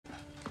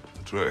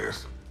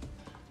Atreus,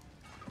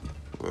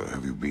 where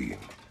have you been?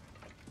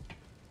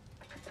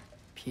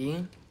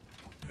 Peeing?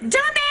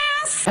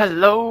 Dumbass!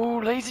 Hello,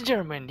 ladies and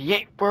gentlemen, the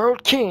 8th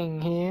World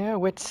King here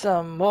with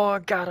some more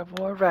God of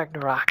War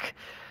Ragnarok.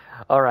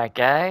 Alright,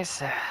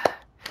 guys,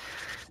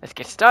 let's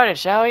get started,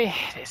 shall we?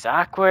 This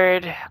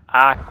awkward,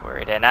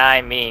 and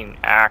I mean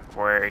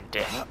awkward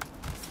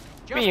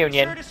reunion. Just be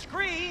sure to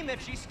scream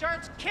if she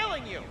starts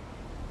killing you.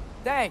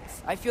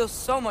 Thanks. I feel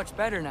so much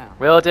better now.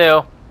 Will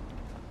do.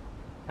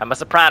 I'm a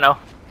soprano.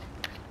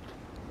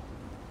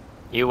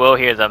 You will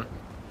hear them.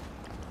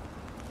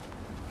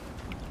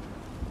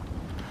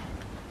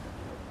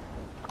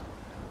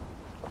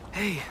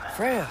 Hey,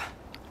 Freya.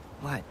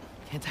 What?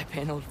 Can't I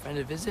pay an old friend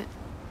a visit?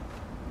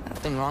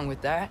 Nothing wrong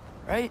with that,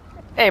 right?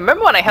 Hey,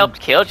 remember when I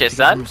helped kill your Being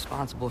son?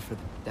 responsible for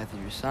the death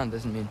of your son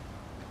doesn't mean...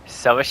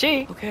 So was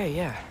she. Okay,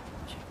 yeah.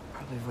 She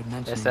probably would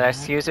mention Just that.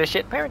 excuse her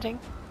shit parenting.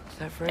 Is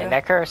that Freya? And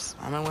that curse.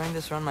 Am I wearing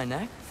this around my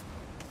neck?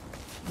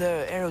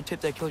 The arrow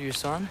tip that killed your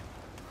son?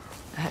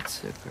 That's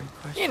a great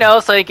question. You know,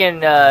 so you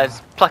can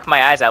pluck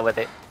my eyes out with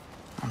it.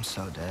 I'm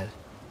so dead.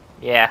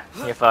 Yeah,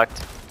 you're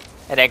fucked.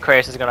 And then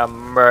Kratos is gonna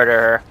murder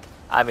her.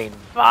 I mean,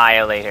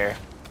 violate her.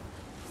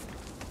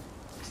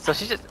 So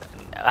she just...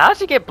 How'd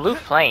she get blue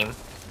flame?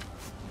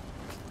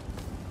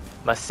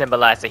 Must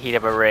symbolize the heat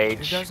of her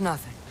rage. It does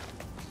nothing.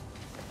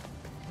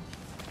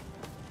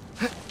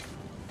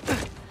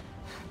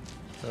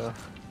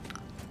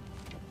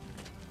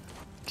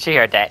 She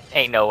heard that.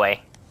 Ain't no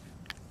way.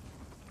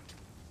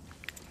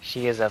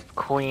 She is a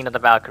queen of the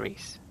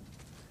Valkyries.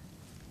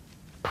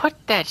 Put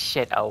that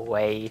shit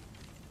away.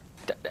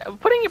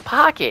 Put it in your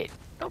pocket.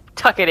 Don't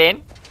tuck it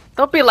in.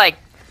 Don't be like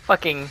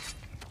fucking...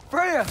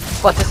 Freya!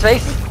 What's his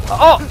face?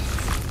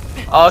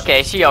 Oh!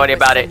 Okay, she already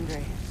about it.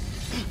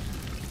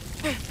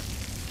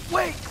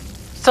 Wait!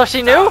 So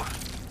she knew?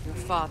 Your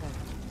father.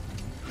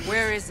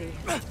 Where is he?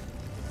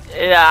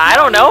 Yeah, I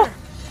don't know.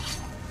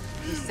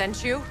 He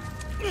sent you?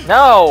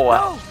 No!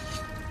 No!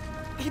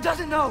 He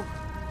doesn't know!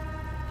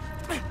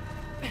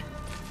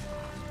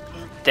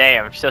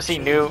 Damn, so she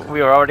knew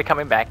we were already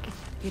coming back.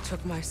 He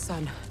took my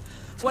son.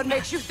 What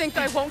makes you think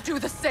I won't do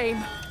the same?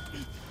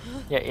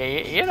 Yeah,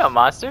 you're no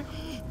monster.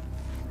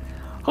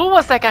 Who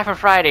was that guy from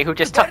Friday who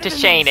just tucked his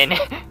chain in?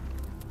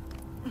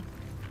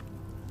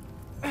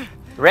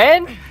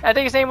 Red? I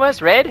think his name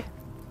was Red?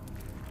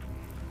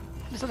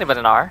 Something with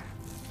an R.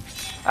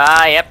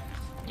 Ah, yep.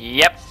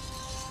 Yep.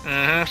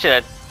 Mm-hmm,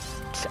 should've...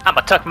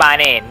 I'ma tuck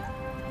mine in,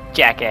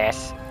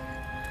 jackass.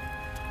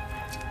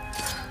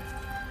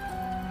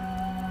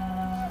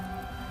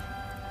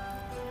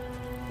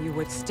 You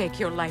would stake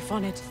your life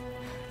on it?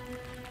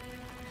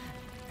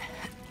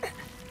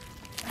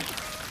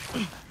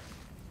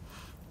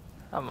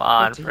 Come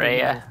on, What do you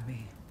Freya. know of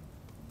me?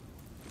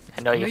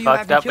 I know you You fucked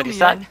haven't up with killed your me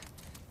son. yet.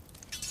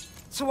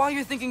 So while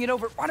you're thinking it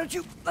over, why don't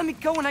you let me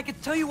go and I can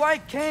tell you why I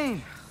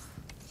came?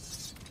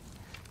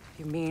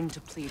 You mean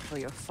to plead for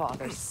your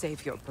father,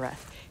 save your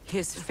breath.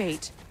 His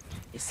fate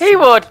is He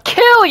would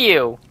kill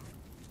you!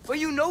 But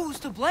you know who's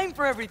to blame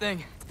for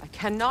everything. I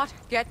cannot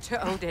get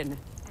to Odin.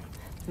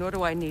 Nor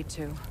do I need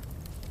to.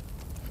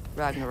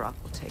 Ragnarok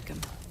will take him.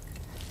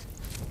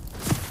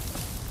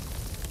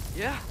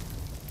 Yeah?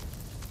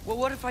 Well,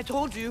 what if I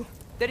told you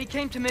that he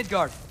came to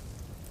Midgard?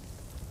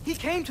 He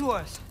came to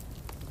us.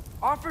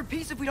 Offered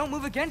peace if we don't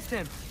move against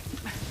him.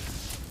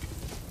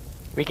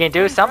 We can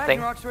do something.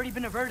 Ragnarok's already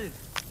been averted.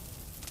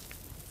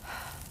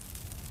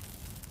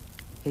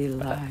 He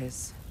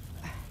lies.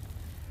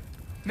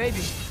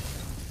 Maybe.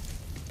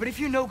 But if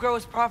you know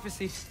Groa's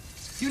prophecy,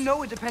 you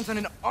know it depends on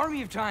an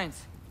army of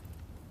giants.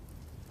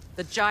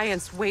 The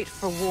giants wait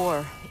for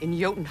war in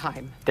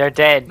Jotunheim. They're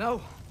dead.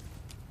 No.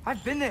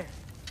 I've been there.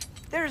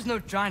 There is no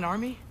giant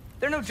army.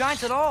 There are no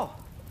giants at all.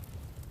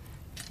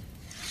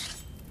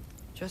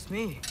 Just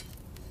me.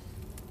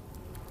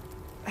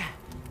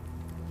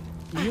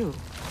 You.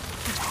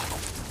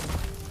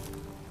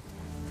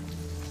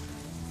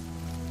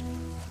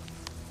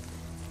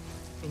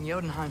 In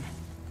Jotunheim,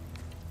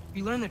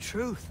 you learn the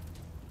truth.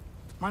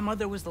 My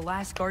mother was the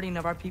last guardian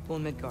of our people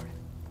in Midgard.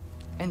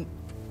 And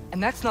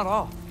that's not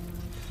all.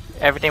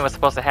 Everything was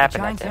supposed to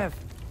happen that Giants day. have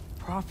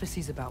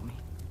prophecies about me.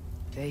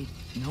 They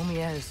know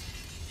me as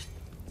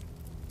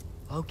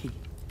Loki.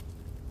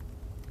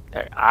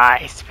 Their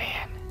eyes,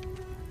 man.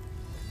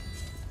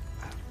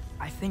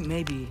 I think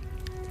maybe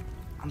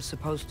I'm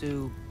supposed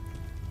to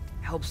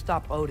help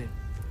stop Odin.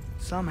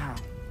 Somehow.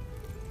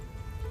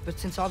 But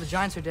since all the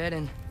giants are dead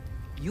and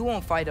you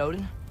won't fight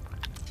Odin,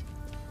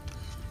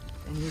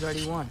 then he's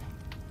already won.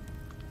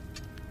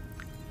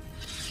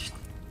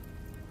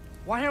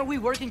 Why aren't we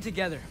working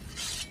together?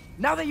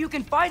 Now that you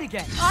can fight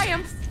again! I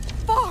am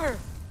far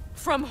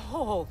from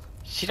whole.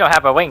 She don't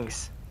have her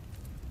wings.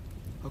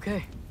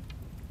 Okay.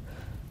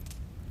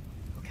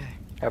 Okay.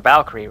 Her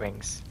Valkyrie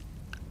rings.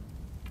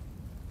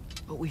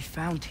 What we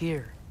found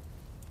here.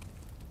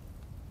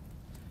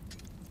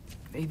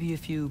 Maybe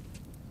if you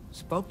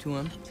spoke to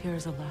him.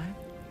 Tyr's alive?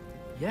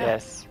 Yeah.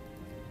 Yes.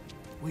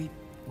 We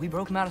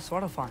broke him out of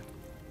Svartalfheim.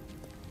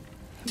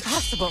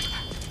 Impossible.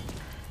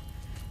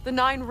 The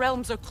 9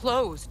 realms are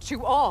closed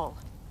to all.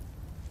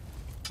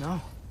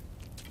 No.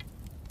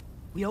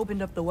 We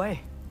opened up the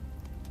way.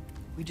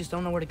 We just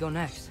don't know where to go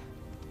next.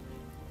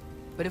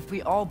 But if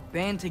we all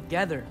band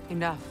together...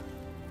 Enough.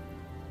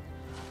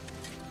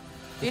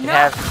 You can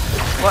Enough!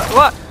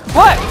 have...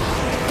 What?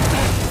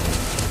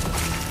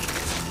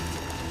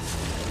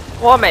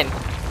 Woman!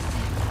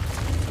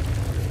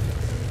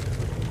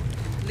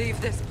 Leave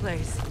this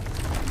place.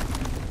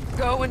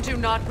 Go and do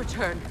not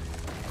return.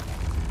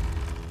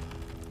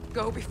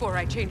 Go before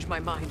I change my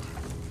mind.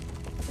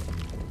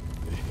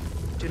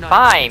 Do not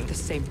Fine. expect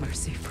the same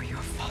mercy for your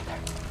father.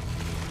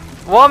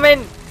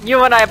 Woman,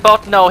 you and I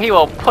both know he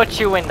will put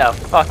you in the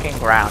fucking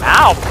ground.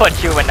 I'll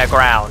put you in the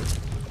ground.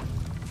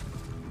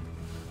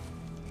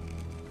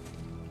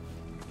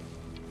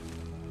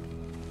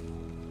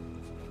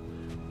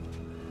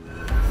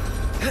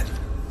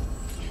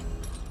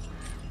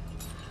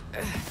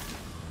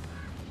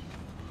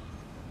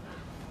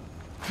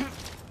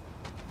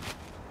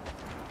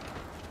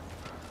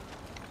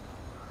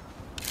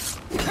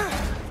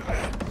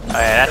 Oh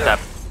yeah,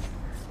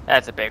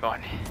 that's a big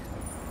one.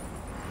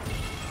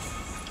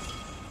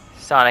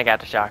 Sonic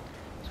Aftershock.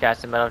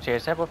 Cast the metal tier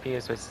temple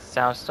fused with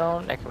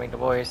soundstone, echoing the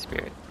warrior's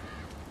spirit.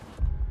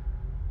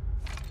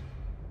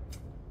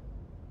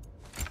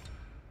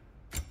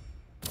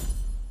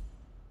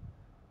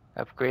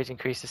 Upgrades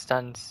increase the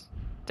stun's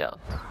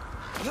stealth.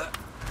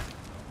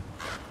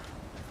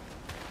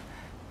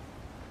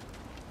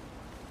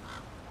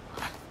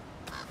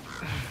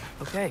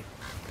 Okay,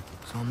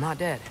 so I'm not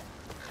dead.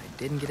 I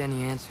didn't get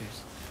any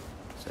answers.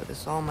 So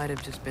this all might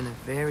have just been a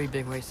very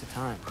big waste of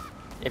time.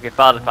 If your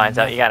father finds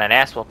out you got an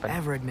ass whooping.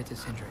 Ever admit to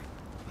Sindri.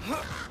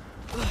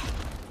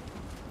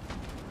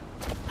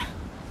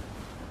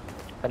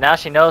 But now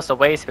she knows the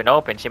way's been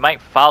open, she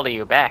might follow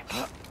you back.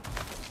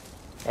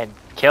 And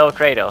kill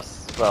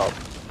Kratos. Well,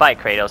 fight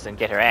Kratos and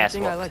get her I ass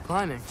think whooped. I like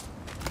climbing.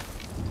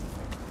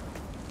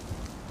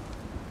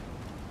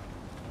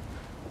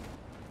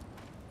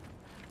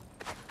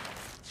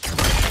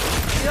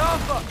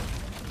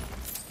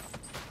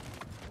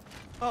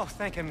 Oh,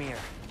 thank Amir.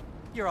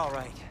 You're all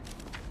right.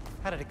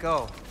 How did it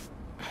go?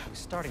 I was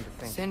starting to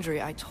think.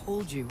 Sindri, I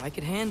told you I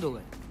could handle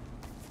it.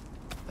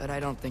 But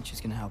I don't think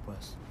she's gonna help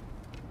us.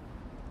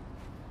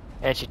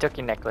 And she took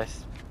your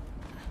necklace.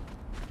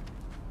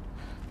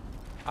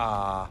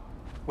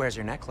 Where's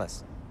your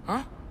necklace?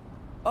 Huh?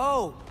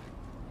 Oh!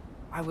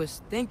 I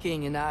was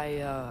thinking and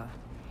I,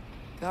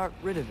 got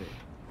rid of it.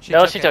 She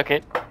took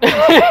it.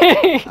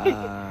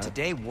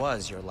 Today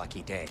was your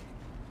lucky day.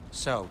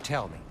 So,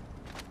 tell me,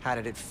 how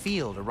did it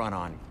feel to run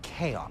on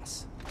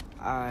chaos?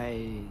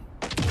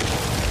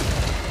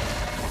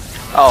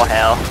 Oh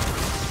hell.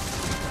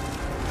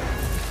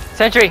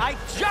 Sentry! I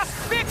just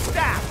fixed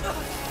that!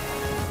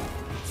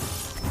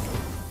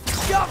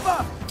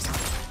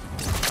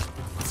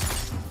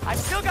 I've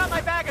still got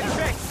my bag of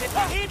tricks. If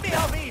you need me,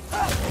 I'll be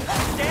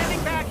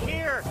standing back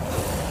here.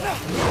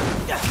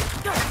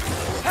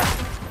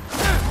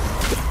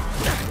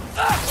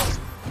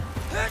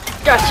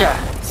 Gotcha!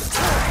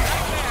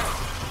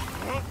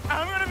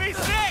 I'm gonna be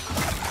sick!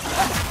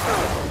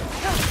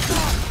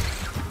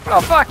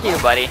 Oh, fuck you,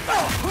 buddy.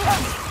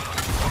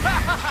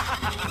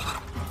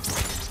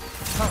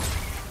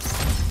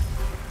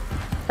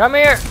 Come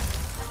here!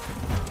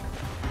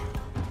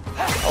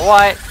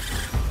 What?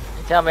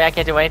 You tell me I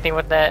can't do anything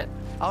with that?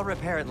 I'll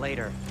repair it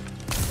later.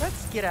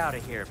 Let's get out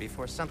of here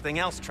before something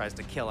else tries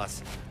to kill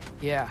us.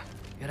 Yeah,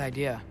 good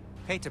idea.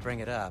 Hate to bring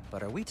it up,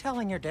 but are we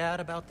telling your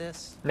dad about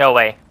this? No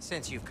way.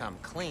 Since you've come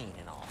clean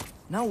and all.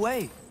 No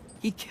way.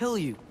 He'd kill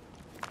you.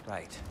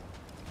 Right.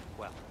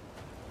 Well,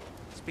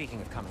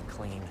 speaking of coming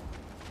clean,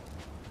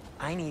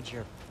 I need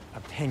your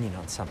opinion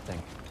on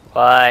something.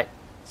 What?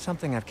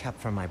 Something I've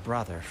kept from my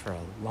brother for a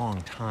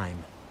long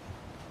time.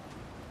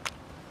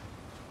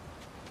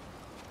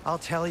 I'll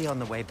tell you on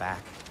the way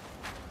back.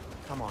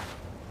 Come on.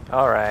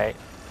 Alright.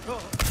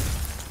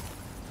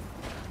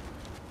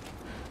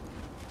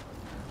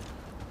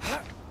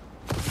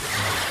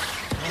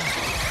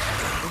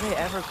 Did they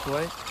ever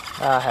quit?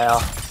 Oh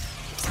hell.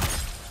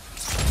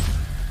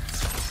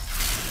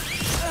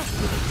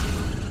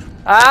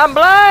 I'm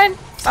blind!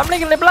 I'm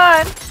legally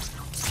blind!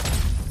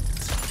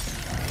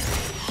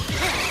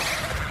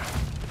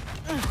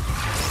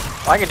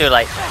 Oh, I can do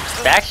like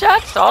back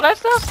shots, all that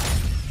stuff?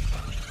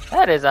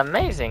 That is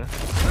amazing.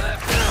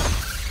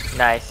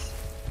 Nice.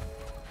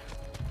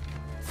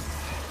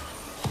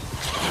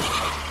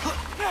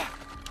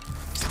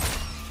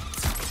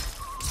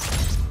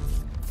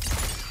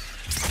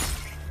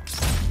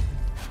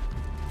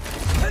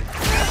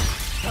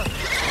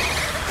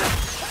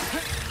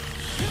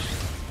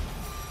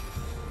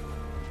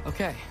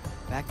 Okay,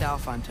 back to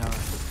Alpine Tower.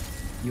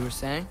 You were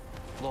saying?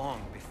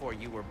 Long before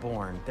you were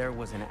born, there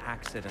was an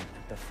accident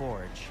at the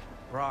forge.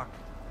 Brock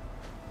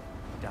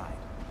died.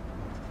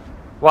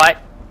 What?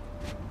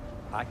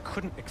 I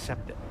couldn't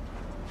accept it.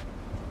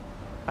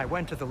 I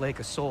went to the Lake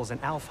of Souls in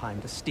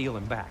Alfheim to steal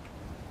him back.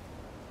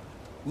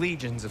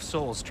 Legions of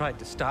souls tried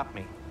to stop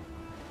me.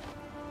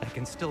 I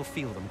can still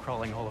feel them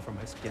crawling all over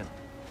my skin.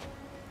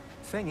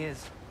 thing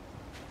is,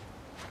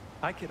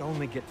 I could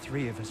only get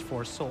 3 of his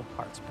 4 soul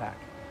parts back.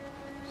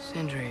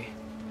 Sindri.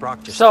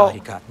 Brock just So- thought he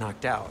got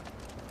knocked out.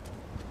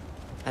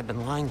 I've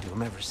been lying to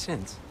him ever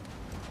since.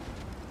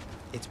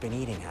 It's been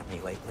eating at me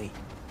lately.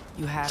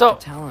 You have So- to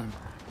tell him.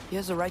 He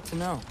has a right to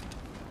know.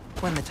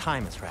 When the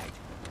time is right.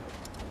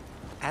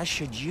 As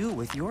should you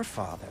with your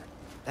father.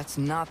 That's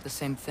not the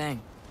same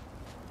thing.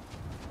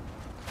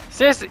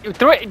 Seriously,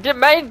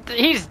 man,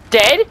 he's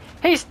dead?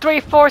 He's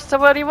 3/4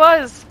 of what he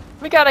was.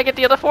 We gotta get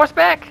the other force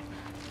back.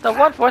 The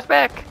 1/4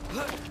 back.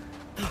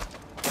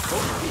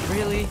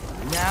 Really?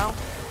 Now?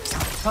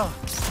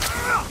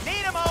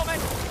 Need a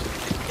moment!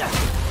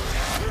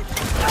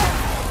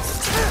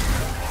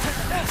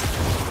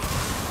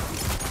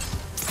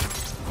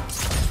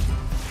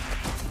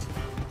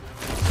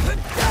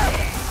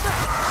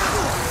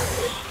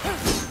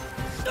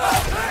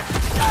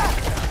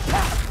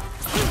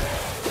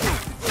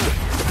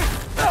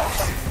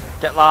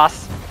 Get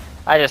lost.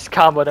 I just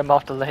comboed him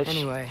off the ledge.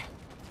 Anyway,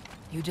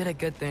 you did a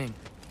good thing.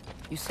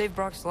 You saved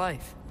Brock's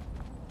life.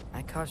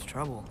 I caused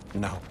trouble.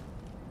 No.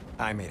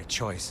 I made a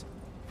choice.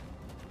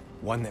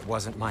 One that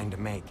wasn't mine to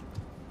make.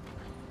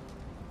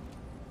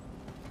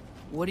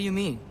 What do you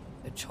mean?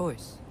 A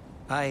choice?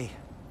 I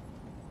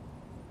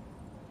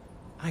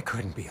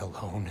couldn't be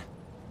alone.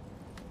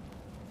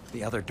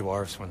 The other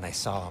dwarves, when they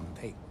saw him,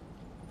 they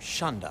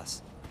shunned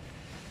us.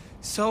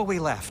 So we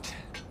left.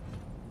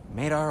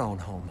 Made our own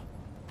home.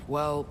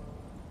 Well,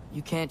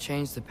 you can't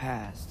change the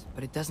past,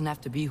 but it doesn't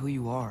have to be who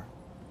you are.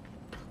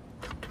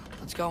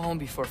 Let's go home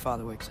before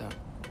Father wakes up.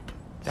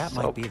 That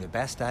might be the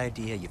best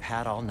idea you've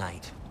had all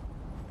night.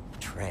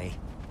 Trey.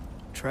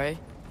 Trey?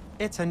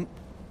 It's an...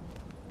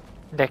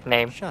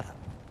 Nickname. Shut up.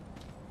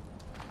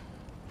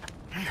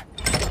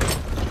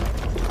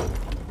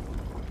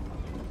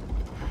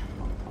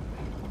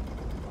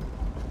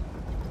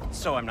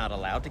 So I'm not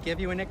allowed to give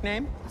you a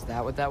nickname? Is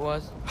that what that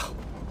was?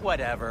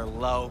 Whatever,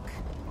 Loke.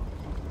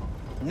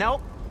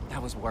 Nope,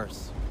 that was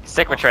worse.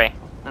 Stick with Trey.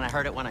 And I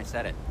heard it when I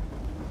said it.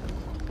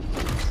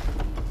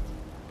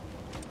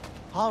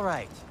 All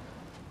right.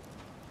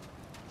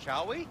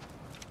 Shall we?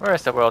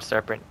 Where's the world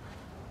serpent?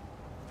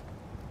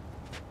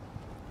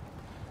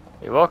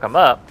 We woke him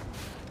up.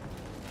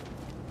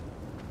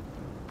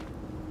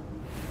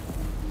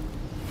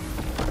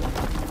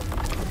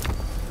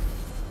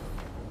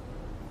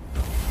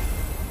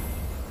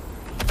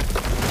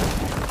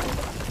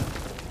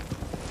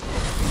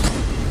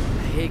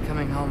 I hate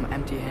coming home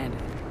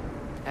empty-handed.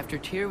 After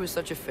Tyr was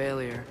such a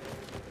failure,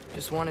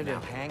 just wanted to... Now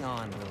hang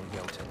on, little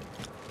Jotun.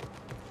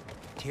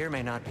 Tyr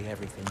may not be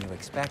everything you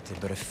expected,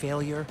 but a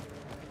failure?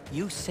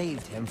 You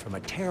saved him from a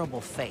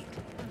terrible fate.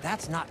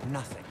 That's not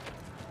nothing.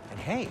 And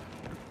hey,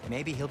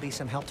 maybe he'll be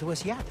some help to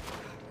us yet.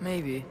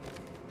 Maybe.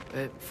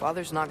 But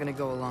Father's not gonna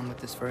go along with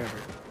this forever.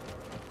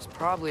 He's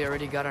probably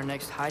already got our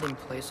next hiding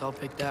place all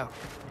picked out.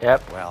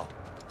 Yep. Well,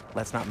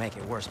 let's not make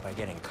it worse by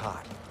getting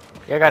caught.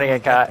 You're gonna When we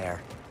get caught.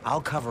 there, I'll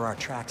cover our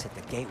tracks at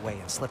the gateway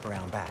and slip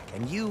around back.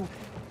 And you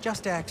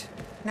just act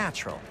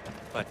natural,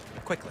 but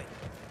quickly.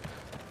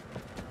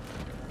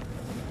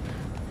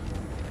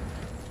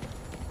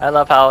 I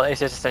love how it's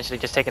just essentially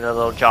just taking a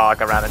little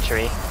jog around a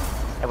tree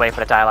and waiting for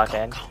the dialogue to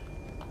end.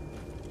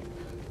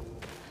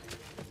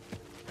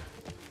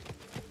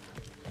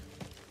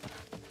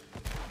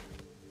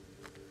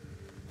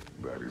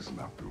 That is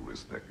not the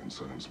risk that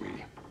concerns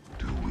me.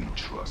 Do we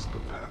trust the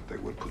path they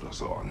would put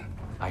us on?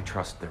 I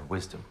trust their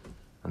wisdom,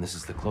 and this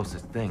is the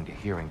closest thing to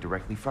hearing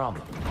directly from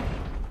them.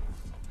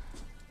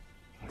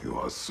 You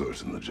are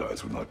certain the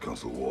Giants would not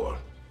counsel war?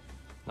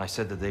 I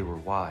said that they were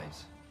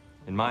wise.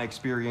 In my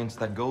experience,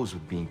 that goes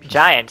with being peaceful.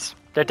 Giants.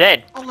 They're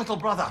dead. Oh, little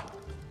brother.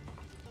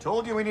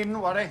 Told you we needn't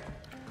worry.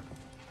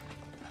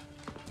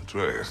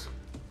 Atreus,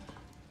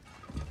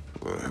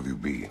 where have you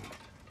been?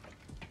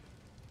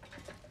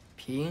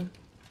 Peeing?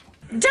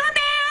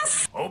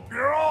 Hope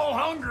you're all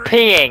hungry.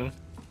 Peeing.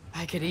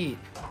 I could eat.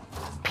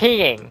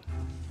 Peeing.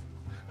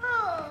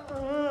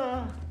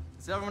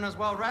 Is everyone as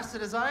well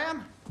rested as I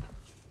am?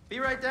 Be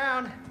right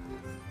down.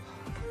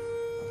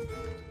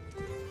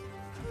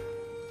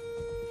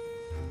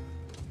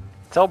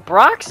 So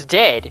Brock's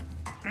dead.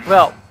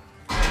 Well,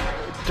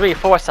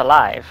 3/4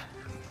 alive.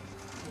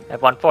 And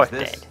 1/4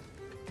 This dead.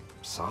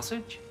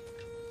 sausage?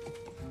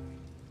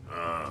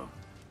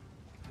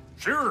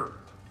 Sure.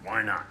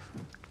 Why not?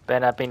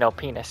 Better not be no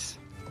penis.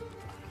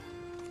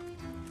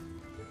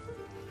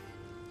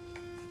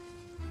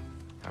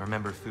 I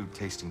remember food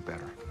tasting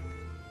better.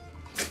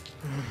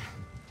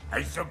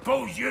 I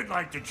suppose you'd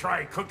like to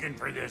try cooking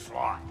for this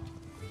lot.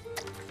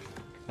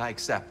 I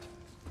accept.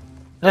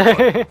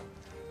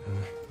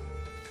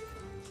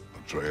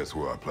 Atreus,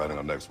 we are planning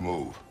our next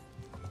move.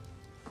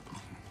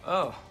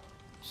 Oh,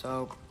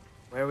 so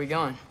where are we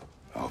going?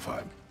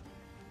 Alfheim,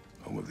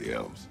 home of the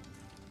elves.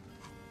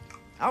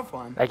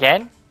 Alfheim?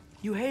 Again?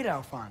 You hate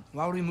Alfheim.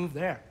 Why would we move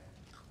there?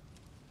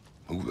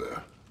 Who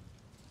there?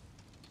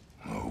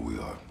 Oh, we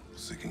are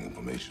seeking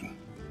information.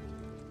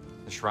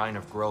 The Shrine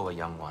of Groa,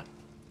 young one.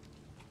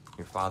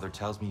 Your father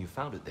tells me you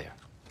found it there.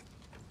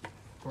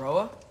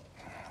 Groa?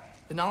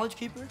 The Knowledge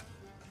Keeper?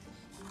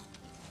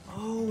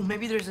 Oh,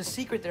 maybe there's a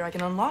secret there I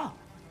can unlock.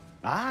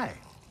 Aye.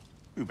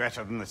 Who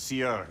better than the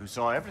seer who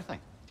saw everything?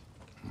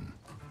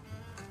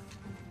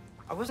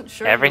 I wasn't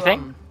sure.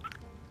 Everything?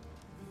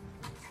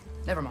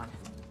 Never mind.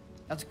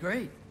 That's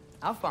great.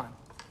 I'll find.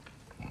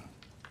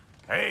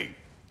 Hey,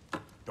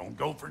 don't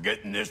go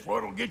forgetting this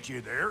what'll get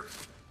you there.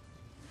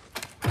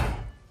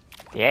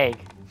 The egg.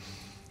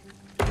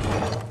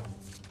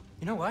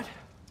 You know what?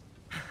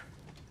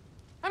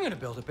 I'm gonna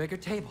build a bigger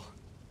table.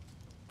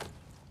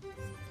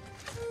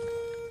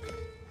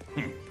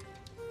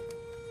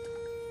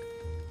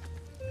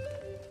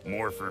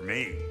 More for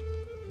me.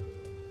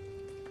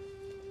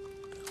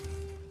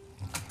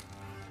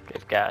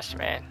 Good gosh,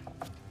 man.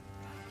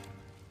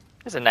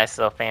 This is a nice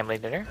little family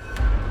dinner.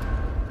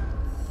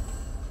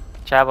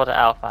 Travel to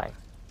Alfheim.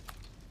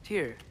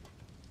 Tyr,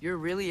 you're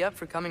really up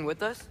for coming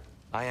with us?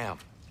 I am.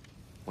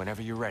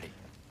 Whenever you're ready.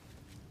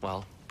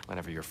 Well,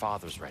 whenever your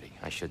father's ready,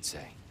 I should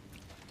say.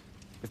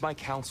 If my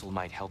counsel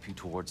might help you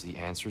towards the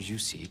answers you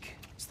seek,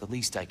 it's the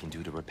least I can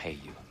do to repay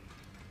you.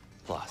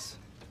 Plus,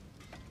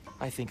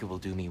 I think it will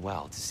do me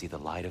well to see the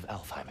light of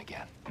Alfheim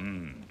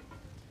again.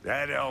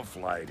 That elf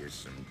light is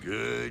some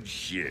good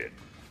shit.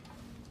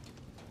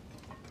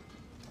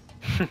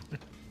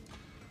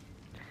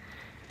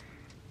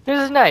 This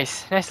is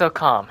nice. Nice little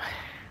calm.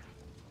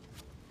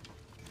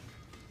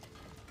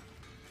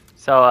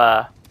 So,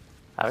 how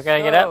we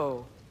gonna get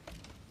up?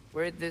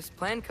 Where'd this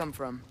plan come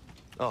from?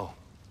 Oh,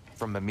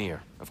 from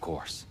Mimir, of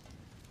course.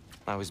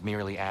 I was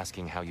merely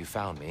asking how you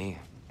found me,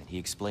 and he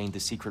explained the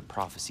secret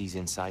prophecies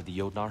inside the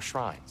Jotnar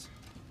shrines.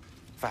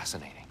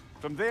 Fascinating.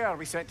 From there,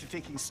 we set to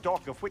taking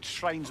stock of which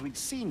shrines we'd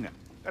seen,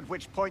 at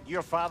which point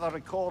your father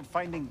recalled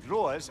finding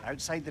growers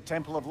outside the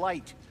Temple of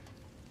Light.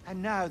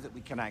 And now that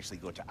we can actually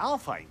go to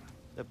Alfheim,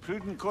 the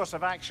prudent course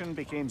of action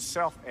became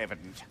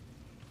self-evident.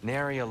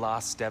 Nary a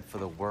lost step for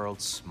the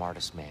world's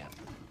smartest man.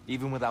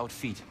 Even without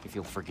feet, if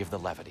you'll forgive the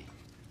levity.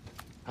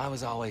 I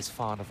was always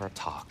fond of our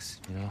talks,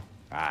 you know?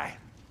 Aye.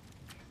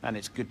 And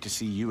it's good to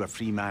see you a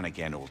free man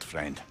again, old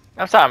friend.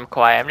 I'm sorry I'm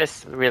quiet. I'm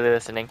just really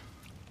listening.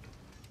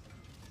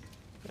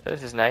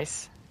 This is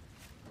nice.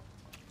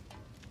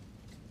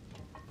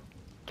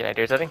 Can I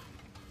do something?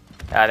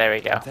 Ah, there we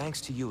go. And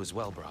thanks to you as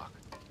well, Brock.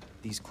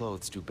 These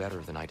clothes do better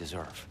than I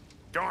deserve.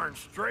 Darn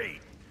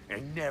straight.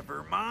 And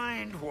never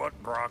mind what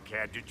Brock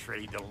had to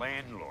trade the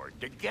landlord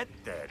to get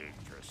that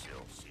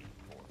Yggdrasil seed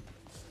for.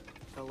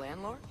 The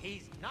landlord?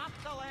 He's not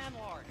the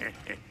landlord.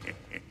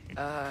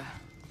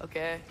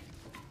 Okay.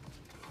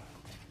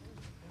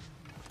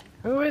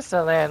 Who is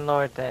the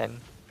landlord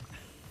then?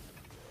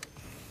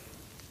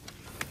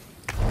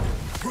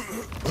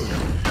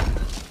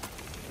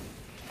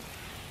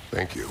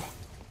 Thank you.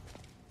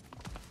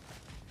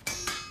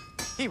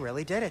 He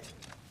really did it.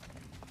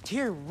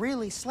 Tyr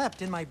really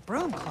slept in my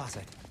broom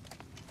closet.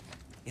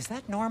 Is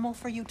that normal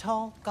for you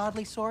tall,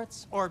 godly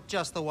sorts? Or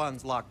just the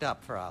ones locked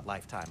up for a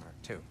lifetime or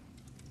two?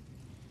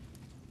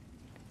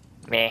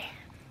 Me.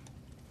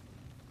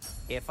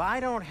 If I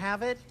don't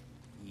have it,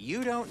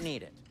 you don't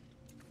need it.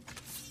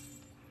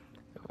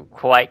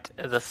 Quite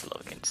the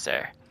slogan,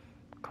 sir.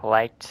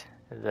 Quite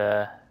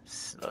the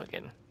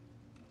slogan.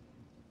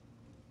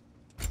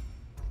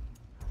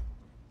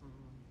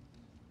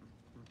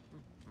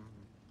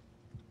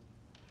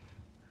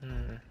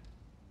 Hmm.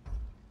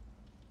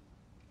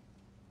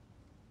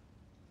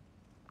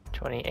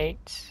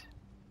 28.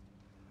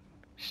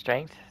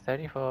 Strength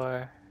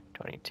 34.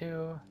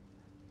 22.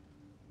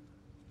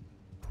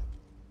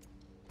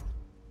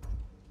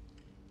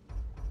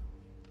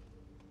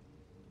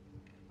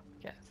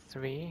 Got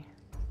 3.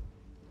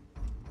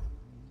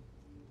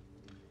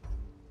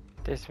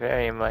 This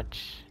very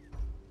much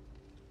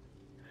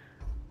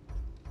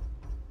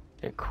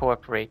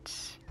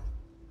incorporates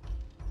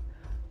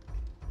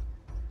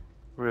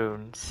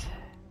runes,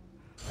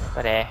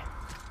 but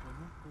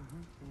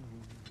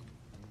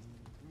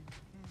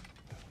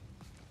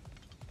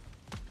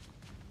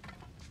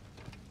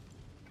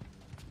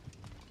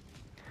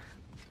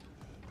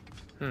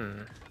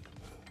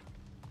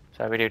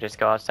So we do just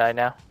go outside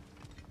now?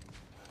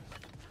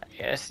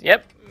 Yes,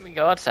 yep, we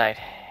go outside.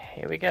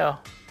 Here we go.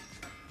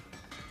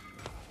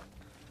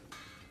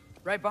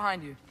 Right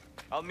behind you.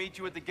 I'll meet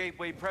you at the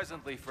gateway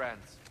presently,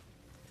 friends.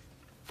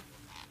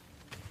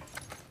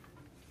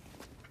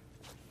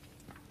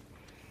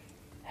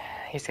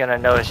 He's gonna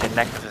notice your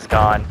necklace is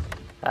gone.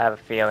 I have a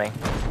feeling.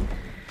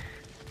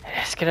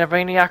 It's gonna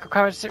bring the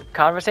awkward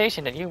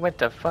conversation and you went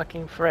to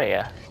fucking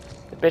Freya.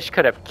 The bitch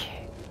could have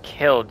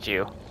killed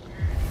you.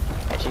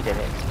 And she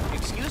didn't.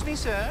 Excuse me,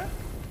 sir.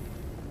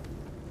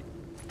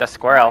 The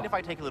squirrel. Mind if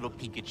I take a little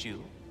peek at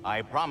you?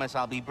 I promise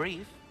I'll be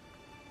brief.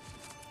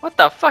 What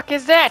the fuck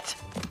is that?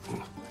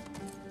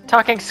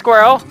 Talking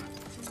squirrel?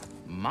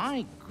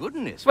 My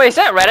goodness. Wait, is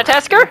that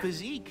Ratatasker?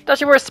 Physique. Thought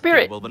you were a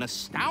spirit. Capable of an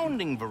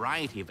astounding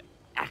variety of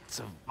acts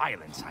of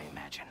violence, I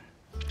imagine.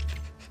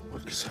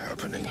 What is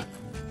happening?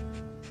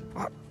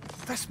 What?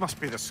 This must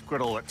be the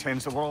squirrel that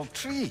tends the world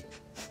tree.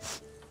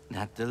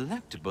 That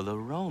delectable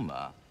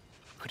aroma.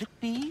 Could it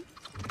be?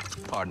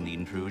 Pardon the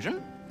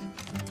intrusion.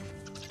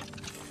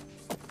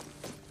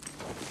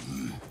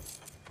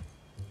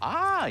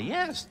 Ah,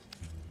 yes.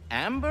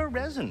 Amber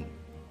resin.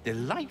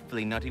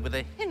 Delightfully nutty with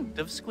a hint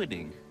of squid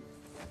ink.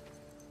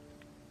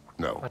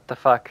 No. What the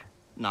fuck?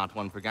 Not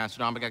one for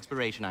gastronomic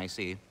exploration, I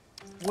see.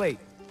 Wait,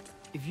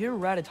 if you're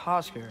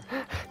Ratatosker,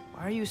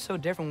 why are you so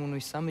different when we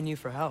summon you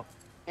for help?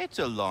 It's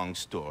a long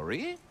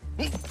story.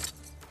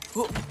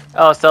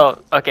 Oh,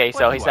 so okay, so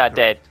But he's you are not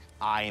dead. correct.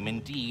 I am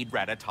indeed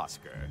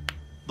Ratatosker.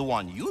 The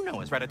one you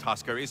know as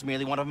Ratatosker is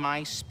merely one of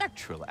my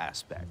spectral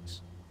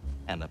aspects.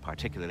 And a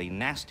particularly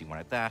nasty one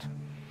at that.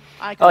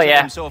 I Oh, consider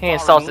yeah, him so he far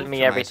insulted removed me,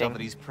 from everything. myself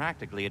that he's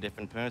practically a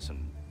different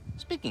person.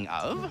 Speaking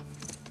of,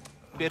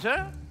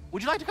 Bitter,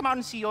 would you like to come out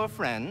and see your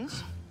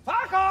friends?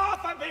 Fuck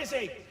off! I'm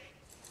busy!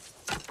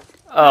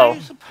 Oh. I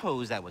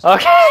suppose that was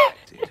Okay.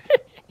 expected.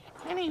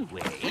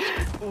 Anyway,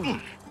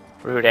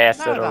 Rude ass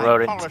now little that I've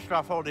rodent. polished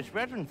off all this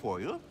resin for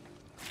you,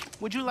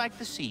 would you like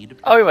the seed?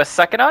 Oh, he was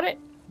sucking on it?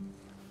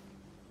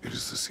 It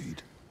is the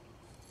seed.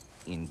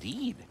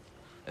 Indeed.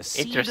 A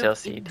seed Yggdrasil of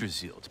seed.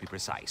 Yggdrasil, to be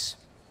precise.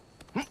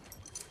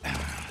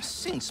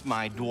 Since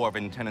my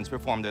dwarven tenants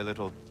performed their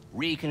little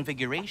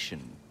reconfiguration,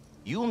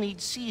 you'll need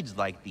seeds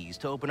like these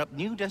to open up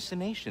new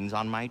destinations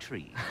on my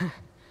tree.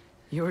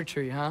 Your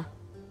tree, huh?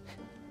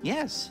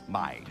 Yes,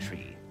 my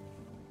tree.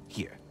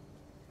 Here,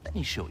 let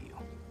me show you.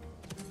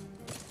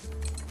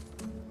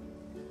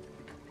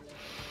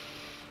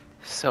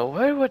 So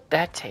where would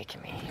that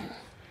take me?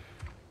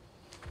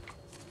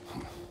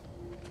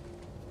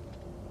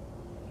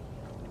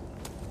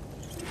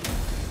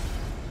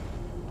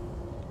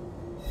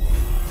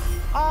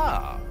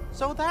 Ah,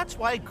 so that's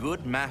why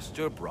good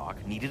Master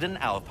Brock needed an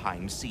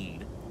Alpine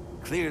seed.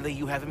 Clearly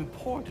you have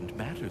important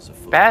matters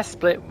afoot. Vast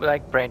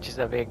split-like branches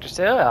of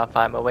Yggdrasil,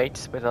 Alfheim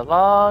awaits with a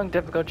long,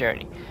 difficult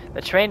journey.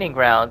 The training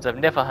grounds of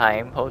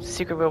Niflheim hold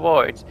secret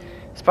rewards.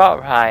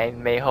 Svartalfheim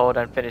may hold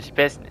unfinished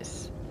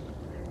business.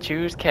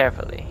 Choose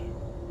carefully.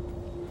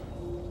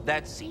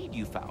 That seed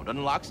you found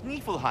unlocks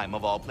Niflheim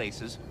of all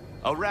places,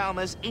 a realm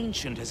as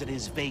ancient as it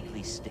is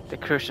vaguely sticky. The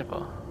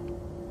Crucible.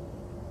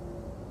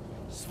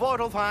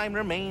 Svartalfheim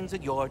remains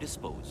at your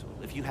disposal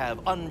if you have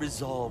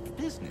unresolved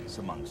business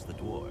amongst the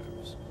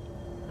dwarves.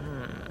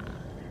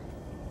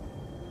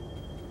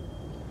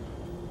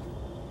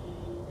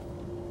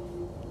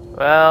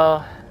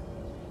 Well...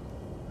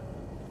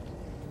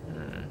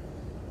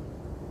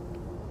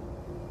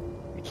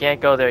 We can't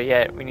go there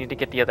yet. We need to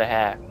get the other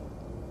half.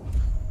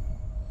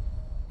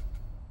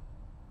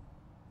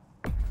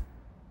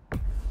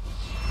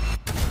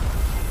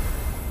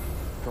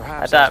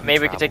 Perhaps I thought as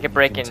maybe we could take a travel,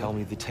 break you can and- tell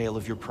me the tale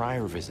of your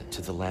prior visit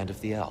to the land of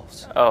the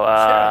elves. Oh, Sure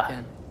I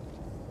can.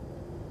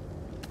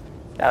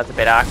 that was a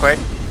bit awkward.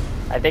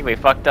 I think we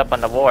fucked up on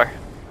the war.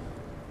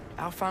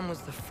 Alfheim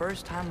was the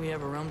first time we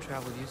ever realm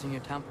traveled using your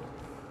temple.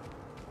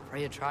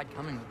 Freya tried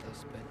coming with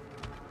us,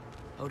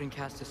 but Odin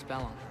cast a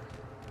spell on her.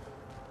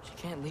 She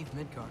can't leave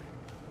Midgard.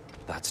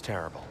 That's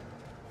terrible.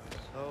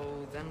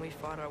 So then we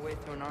fought our way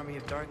through an army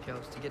of dark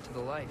elves to get to the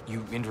light.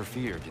 You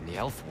interfered in the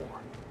elf war.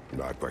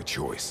 Not by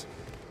choice.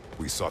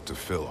 We sought to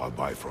fill our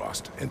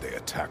Bifrost, and they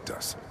attacked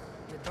us.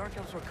 The dark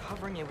elves were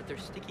covering it with their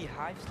sticky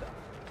hive stuff.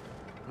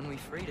 When we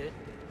freed it,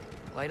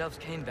 light elves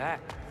came back.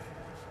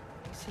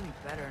 They seemed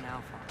better in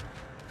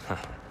Alfheim.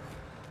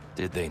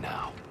 Did they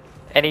now?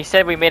 And he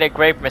said we made a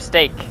grave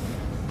mistake.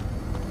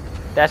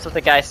 That's what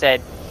the guy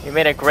said. We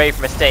made a grave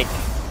mistake.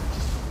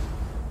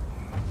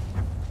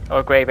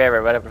 Or grave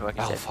error, whatever the fuck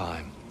he said.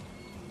 Alfheim.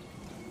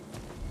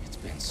 It's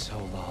been so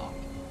long.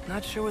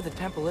 Not sure where the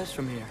temple is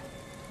from here,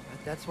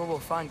 but that's where we'll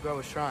find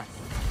Groa's shrine.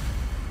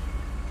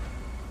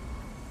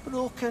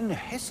 Broken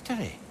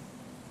history.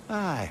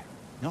 Aye,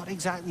 not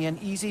exactly an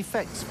easy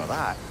fix for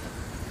that.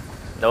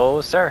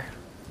 No, sir.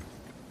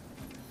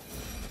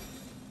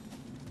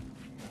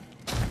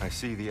 I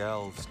see the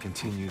elves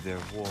continue their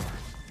war.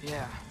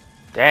 Yeah.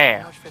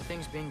 Damn. Much for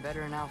things being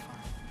better in Alfheim.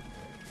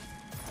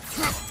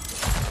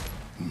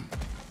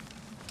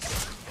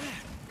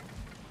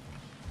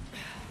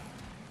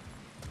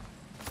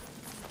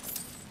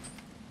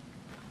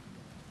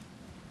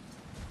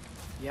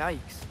 Yikes.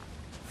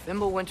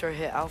 Fimbulwinter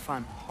hit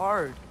Alfheim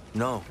hard.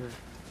 No.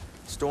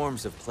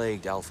 Storms have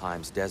plagued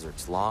Alfheim's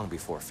deserts long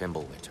before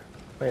Fimbulwinter.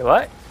 Wait,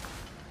 what?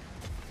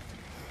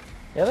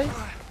 Really?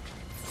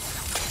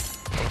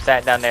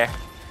 Sat down there.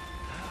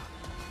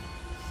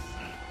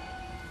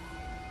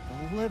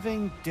 A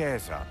living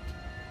desert.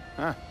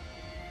 Huh.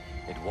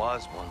 It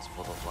was once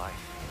full of life,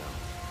 you know,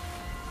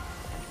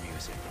 and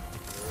music.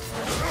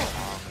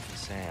 Song of the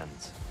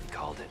Sands, we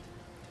called it.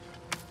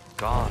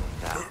 Gone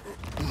now.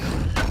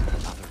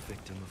 Another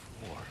victim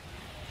of war.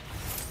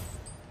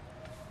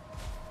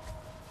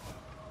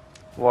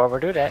 War will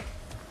do that.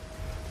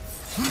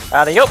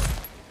 Alley-oop!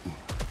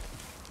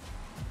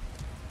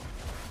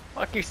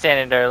 Fuck you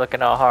standing there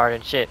looking all hard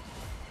and shit.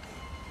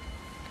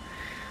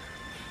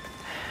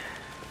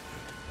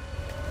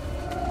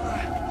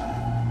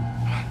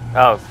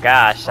 Oh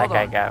gosh, that Hold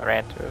guy on. got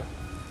ran through.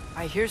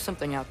 I hear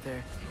something out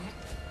there.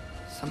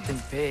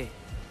 Something big.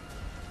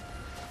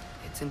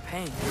 It's in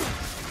pain.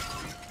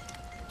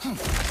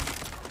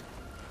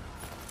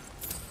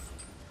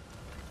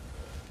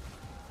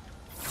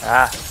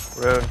 Ah.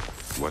 Rude.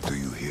 What do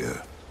you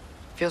hear?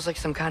 Feels like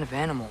some kind of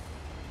animal.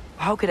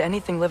 How could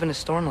anything live in a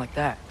storm like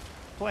that?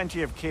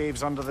 Plenty of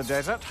caves under the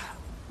desert.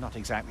 Not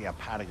exactly a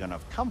paragon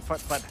of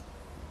comfort, but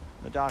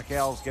the Dark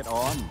Elves get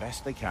on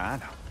best they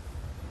can.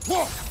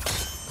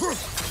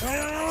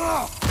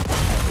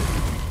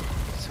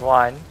 It's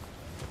one.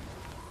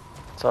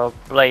 So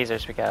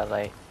blazers we gotta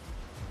light.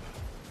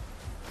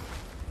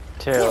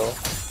 Two.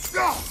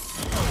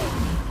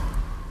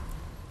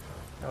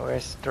 Oh,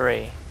 where's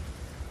three?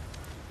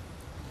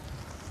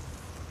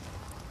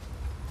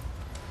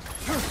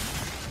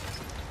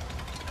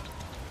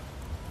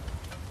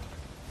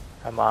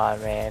 Come on,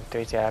 man.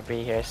 Three's gotta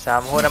be here.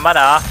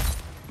 Samhunamada.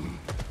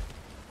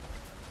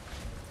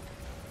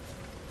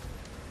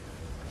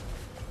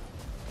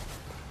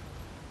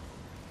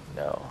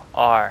 No.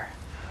 R.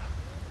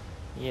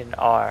 Need an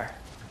R.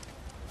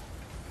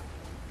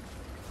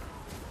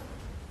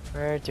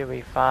 Where do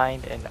we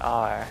find an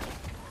R?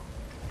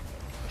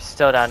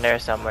 Still down there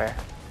somewhere.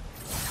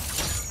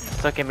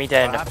 It's looking me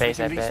dead in the Perhaps face,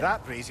 we I can reach bet.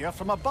 that brazier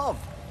from above.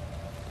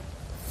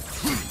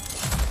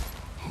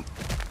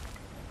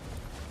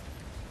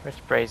 Which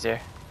brazier?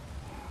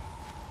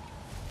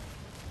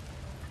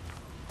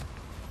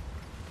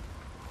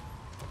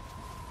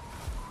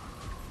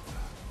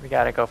 We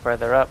gotta go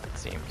further up, it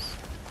seems.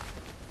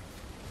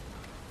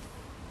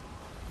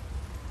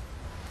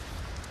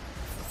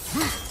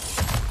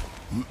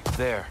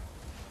 There.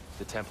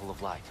 The Temple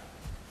of Light.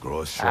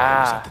 Gross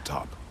shadows at the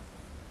top.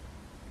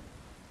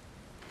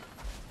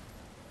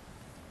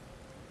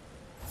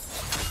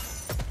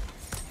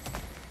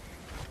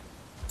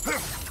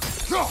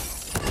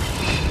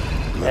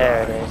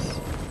 There it is.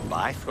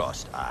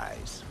 Bifrost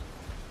eyes.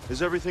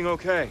 Is everything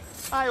okay?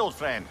 Aye, old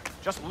friend.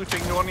 Just looting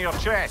one of your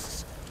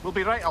chests. We'll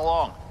be right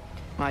along.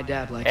 My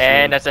dad likes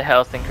And you. that's a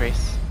health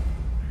increase.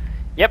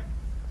 Yep.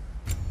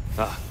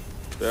 Ah,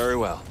 very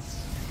well.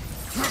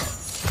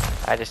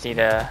 I just need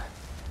a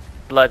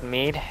blood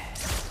mead.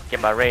 Get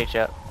my rage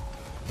up.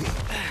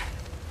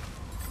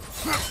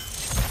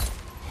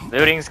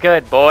 Looting's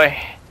good, boy.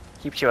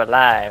 Keeps you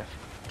alive.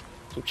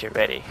 Keeps you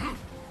ready.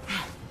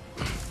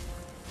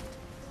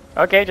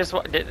 Okay, just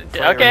Freya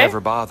okay. never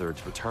bothered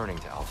returning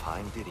to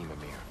Alfheim, did he,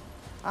 Mimir?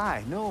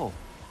 Aye, no.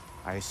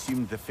 I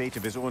assumed the fate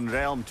of his own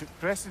realm took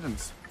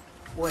precedence.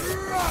 Wait,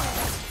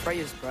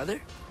 Freya's brother?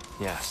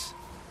 Yes.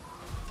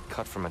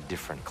 Cut from a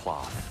different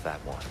cloth, that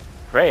one.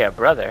 Freya,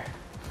 brother.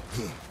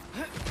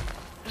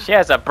 She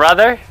has a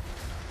brother?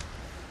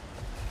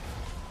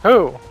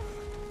 Who?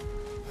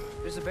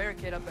 There's a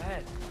barricade up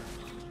ahead.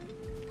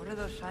 What are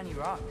those shiny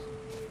rocks?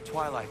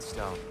 Twilight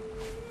Stone.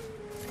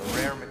 A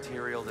rare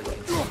material that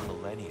can take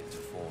millennia to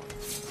form.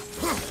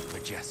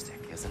 Majestic,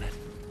 isn't it?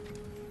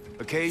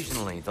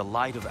 Occasionally, the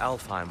light of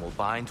Alfheim will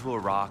bind to a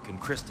rock and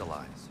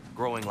crystallize,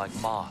 growing like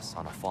moss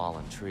on a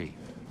fallen tree.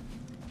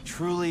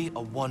 Truly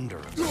a wonder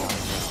of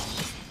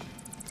divine.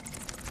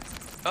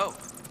 Oh!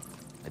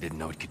 I didn't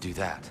know it could do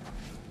that.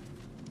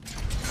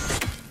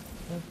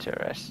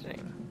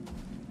 Interesting.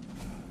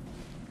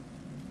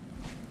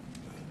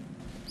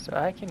 So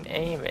I can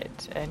aim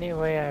it any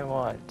way I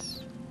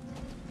want.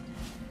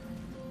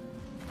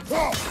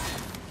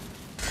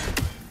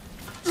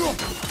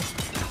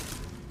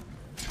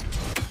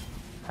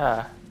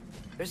 Huh.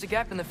 There's a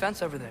gap in the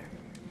fence over there.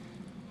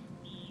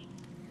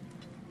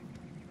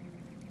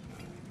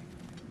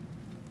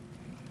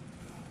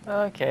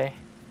 Okay.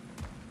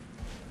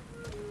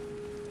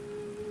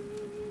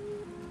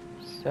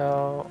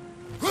 So...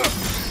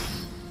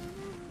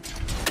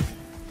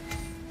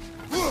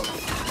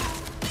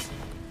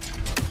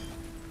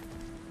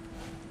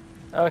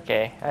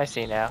 Okay, I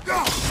see now.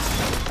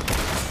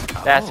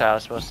 That's what I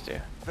was supposed to do.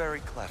 Very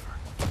clever.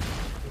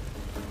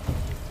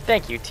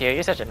 Thank you, Tyr.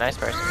 You're such a nice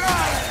person.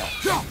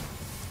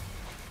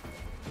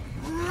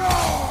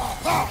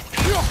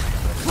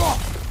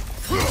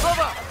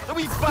 The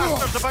wee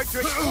bastard's about to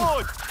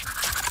explode!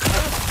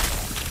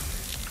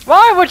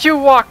 Why would you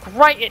walk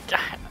right in?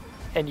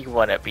 And you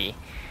wanna be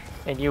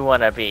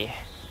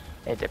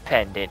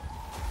independent.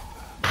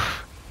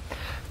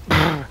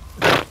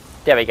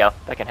 There we go.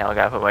 Fucking hell, I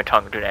gotta put my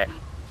tongue through that.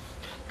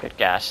 Good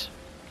gosh.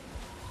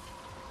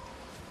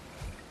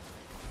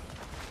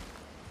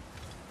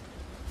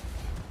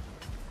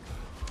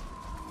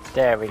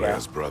 There we go.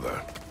 Freya's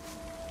brother.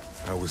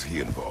 How was he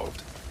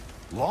involved?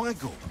 Long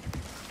ago,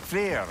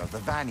 Freyr of the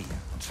Vanir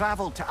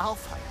travelled to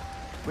Alfheim,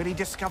 where he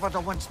discovered a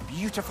once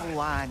beautiful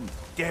land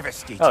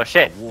devastated Oh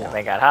shit, by war. and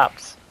they got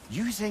hops.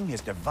 Using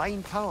his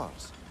divine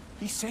powers,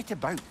 he set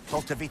about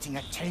cultivating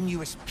a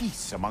tenuous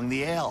peace among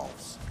the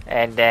elves.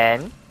 And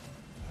then...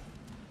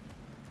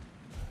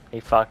 he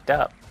fucked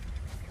up.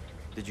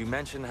 Did you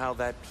mention how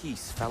that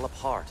piece fell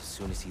apart as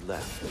soon as he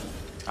left?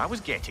 I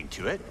was getting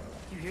to it.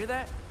 You hear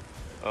that?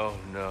 Oh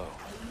no.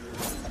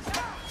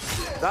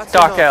 That's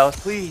Dark enough. elves.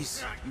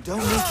 Please, you don't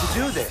need to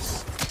do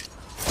this.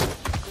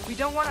 We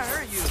don't want to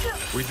hurt you.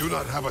 We do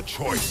not have a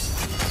choice.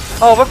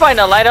 Oh, we're fighting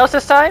a lighthouse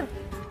this time?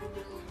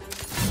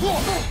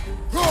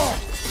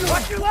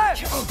 Watch your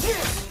left!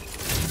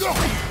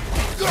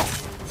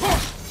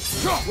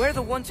 We're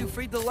the ones who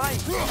freed the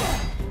light.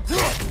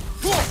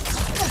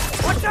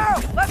 Watch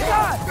out! Left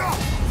side!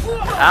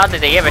 I don't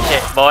think they give a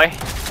shit, boy.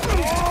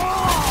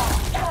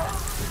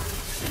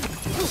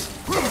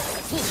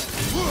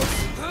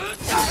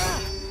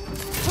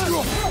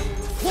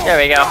 There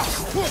we go.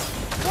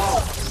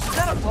 Is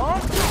that a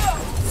bomb?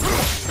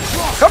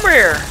 Come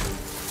here!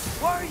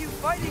 Why are you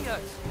fighting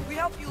us? We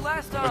helped you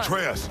last time.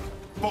 Atreus,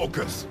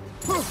 focus.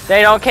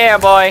 They don't care,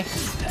 boy.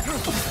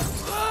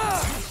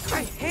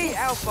 I hate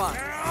Alphon.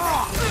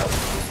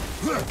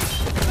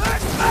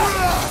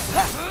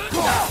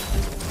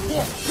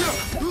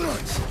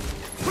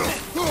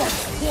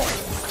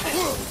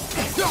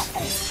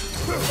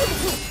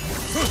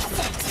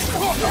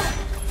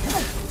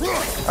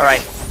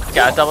 Alright,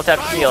 gotta double tap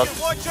shield.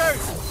 Watch out!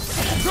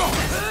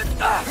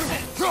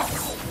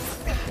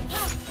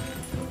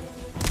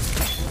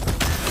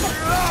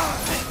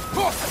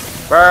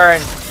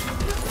 Burn!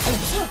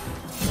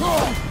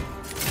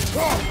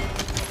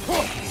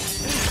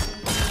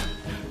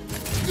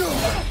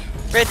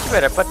 Bitch, you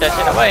better put that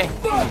shit away.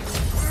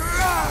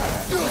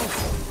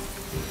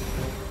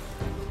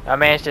 I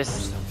managed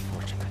just.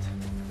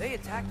 They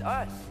attacked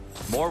us.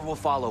 More will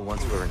follow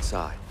once we're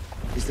inside.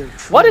 Is there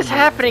What is truly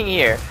happening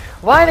here?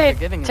 Why are they They're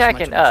giving us much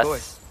attacking of a us?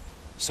 choice.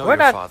 So We're your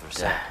not. father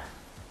said.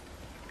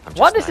 I'm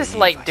What just is this naive,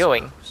 light I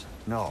doing? suppose.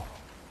 No.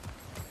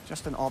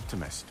 Just an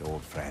optimist,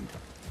 old friend.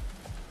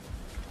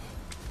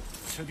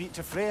 Tribute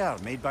to Freyr,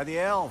 made by the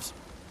elves.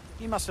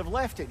 He must have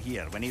left it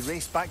here when he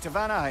raced back to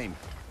Vanaheim.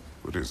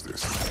 What is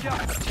this?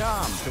 A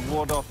charm to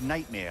ward off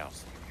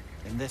nightmares.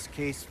 In this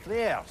case,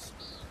 Freyr's.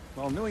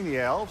 Well, knowing the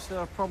elves, there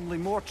are probably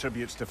more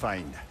tributes to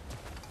find.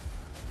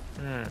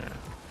 Oh,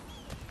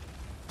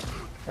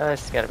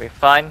 this is gonna be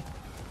fun.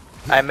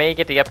 I may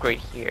get the upgrade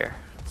here.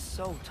 It's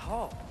so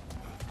tall.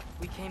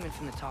 We came in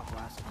from the top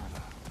last time.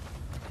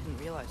 I didn't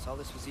realize all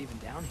this was even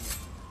down here.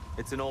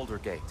 It's an older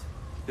gate,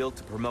 built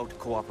to promote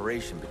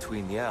cooperation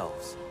between the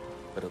elves,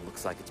 but it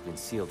looks like it's been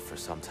sealed for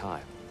some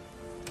time.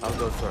 I'll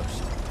go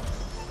first.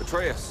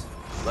 Atreus,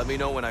 let me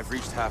know when I've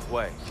reached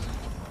halfway.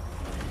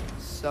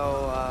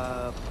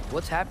 So,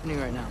 what's happening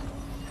right now?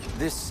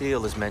 This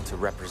seal is meant to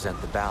represent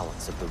the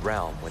balance of the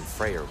realm when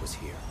Freyr was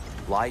here.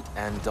 Light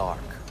and dark,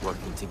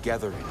 working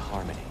together in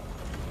harmony.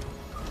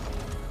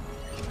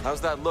 How's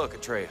that look,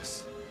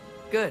 Atreus?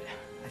 Good,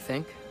 I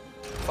think.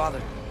 Father,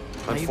 how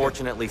you doing?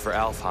 Unfortunately for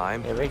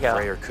Alfheim, Here we go.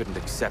 Freyr couldn't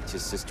accept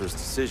his sister's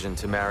decision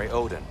to marry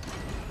Odin.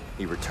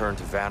 He returned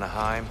to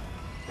Vanaheim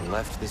and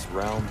left this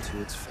realm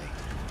to its fate.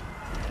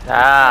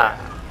 Ah.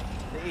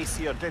 The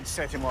Aesir did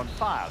set him on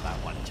fire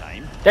that one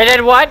time. They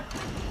did what?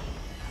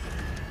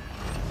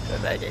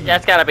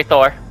 That's gotta be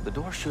Thor. The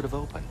door should have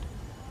opened.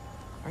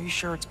 Are you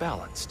sure it's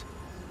balanced?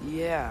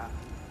 Yeah,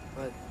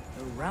 but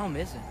the realm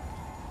isn't.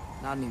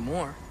 Not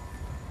anymore.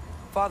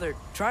 Father,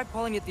 try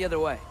pulling it the other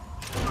way.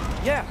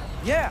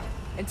 Yeah!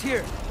 And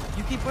Tyr,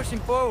 you keep pushing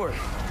forward.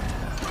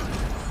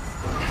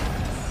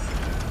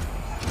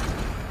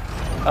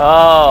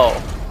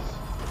 Oh.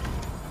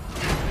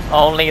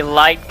 Only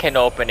light can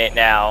open it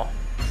now.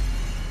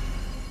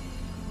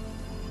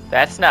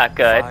 That's not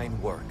good.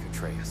 Fine work,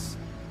 Atreus.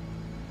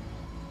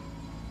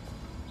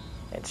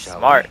 It's Shall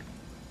smart.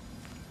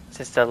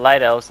 Since the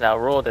light elves now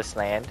rule this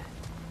land.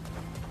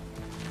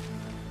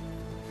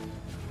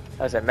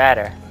 Doesn't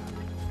matter.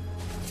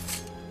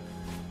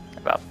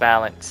 About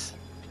balance.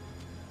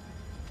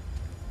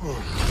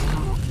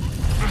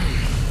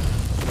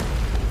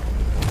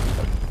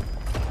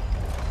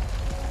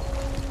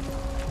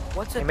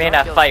 What's They a may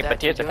not Dark fight, Elf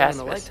but Tyr's a statue doing in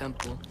the Light pacifist.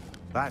 Temple?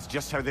 That's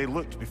just how they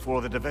looked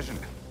before the division.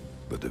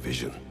 The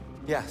division.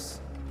 Yes.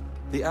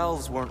 The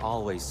elves weren't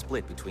always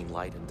split between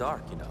light and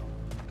dark, you know.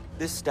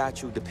 This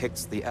statue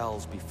depicts the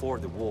elves before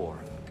the war,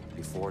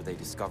 before they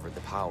discovered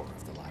the power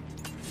of the light.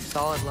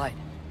 Solid light.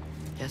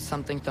 Guess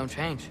some things don't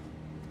change.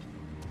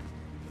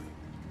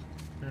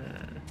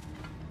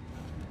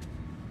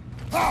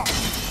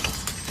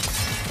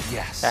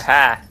 Yes.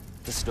 Aha.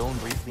 The stone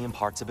briefly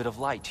imparts a bit of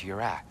light to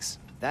your axe.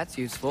 That's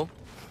useful.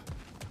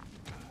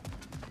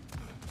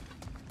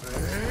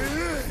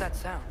 What's that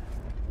sound?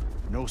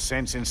 No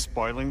sense in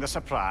spoiling the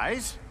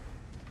surprise.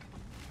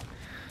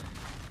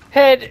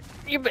 Head,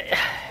 you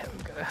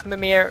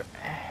Mimir.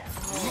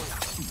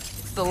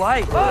 It's the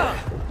light.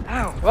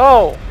 Ow.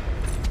 Whoa.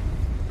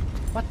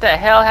 What the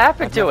hell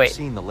happened I've to never it?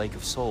 seen the Lake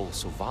of Souls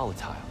so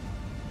volatile.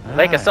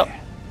 Lake of Soul.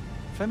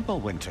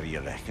 Fimbulwinter, you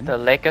reckon? The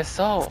Lake of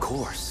Soul. Of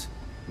course,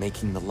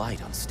 making the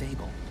light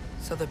unstable.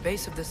 So the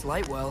base of this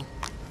light well,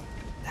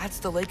 that's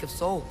the Lake of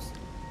Souls.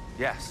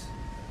 Yes.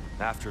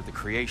 After the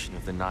creation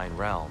of the Nine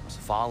Realms,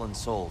 fallen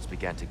souls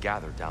began to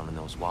gather down in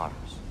those waters.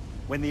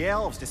 When the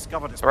elves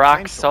discovered its Rock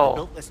potential, Soul. they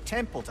built this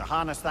temple to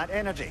harness that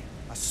energy.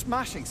 A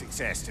smashing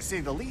success, to say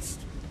the least.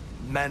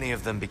 Many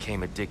of them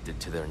became addicted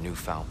to their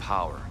newfound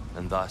power,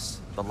 and thus,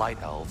 the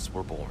Light Elves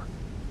were born.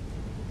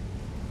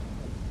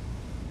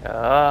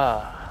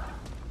 Ah.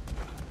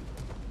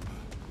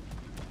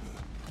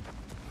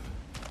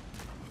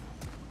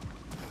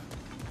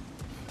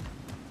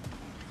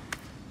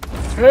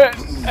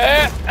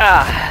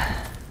 Ah.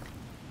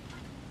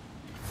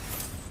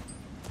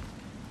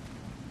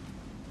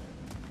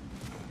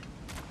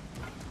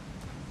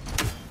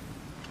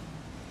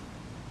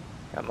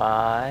 Come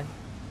on.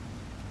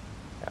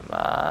 Come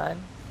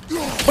on.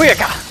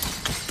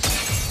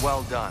 Booyaka!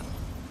 Well done.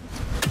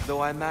 Though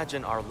I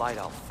imagine our light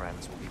elf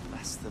friends will be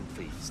less than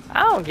pleased.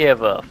 I don't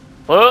give a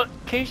fuck,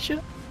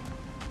 Keisha.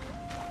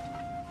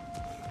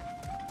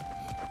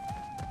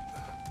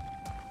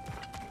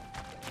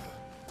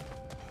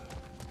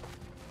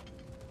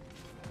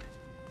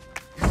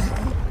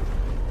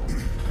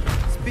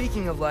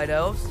 Speaking of light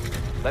elves,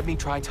 let me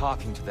try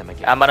talking to them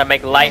again. I'm gonna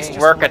make light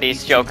work of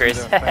these jokers.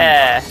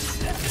 where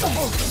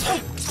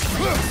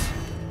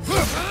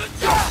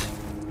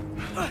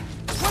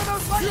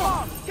those light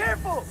bombs?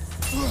 Careful!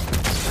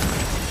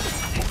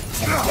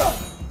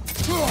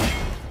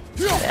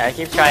 Yeah, I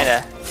keep trying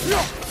to.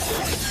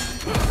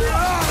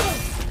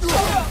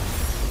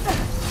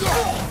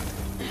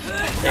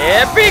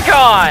 Yeah, be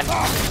gone!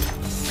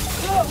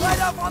 Light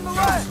up on the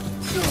left!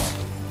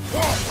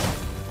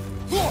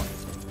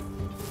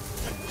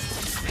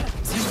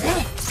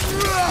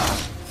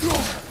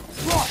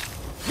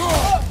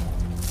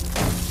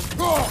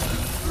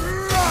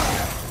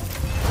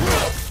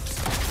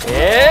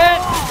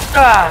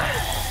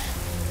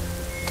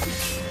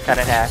 Cut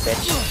in half,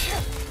 bitch.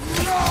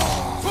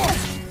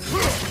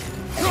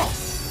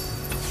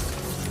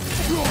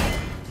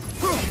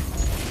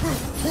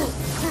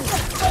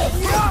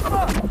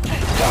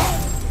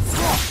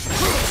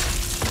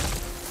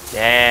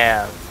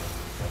 Damn.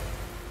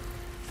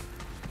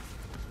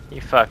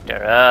 You fucked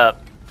her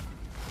up.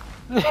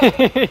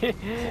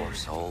 Poor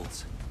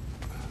souls.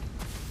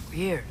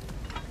 Weird.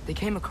 They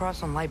came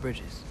across on light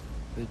bridges,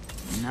 but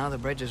now the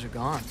bridges are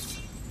gone.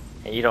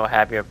 And you don't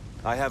have your...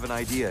 I have an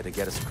idea to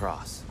get us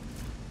across.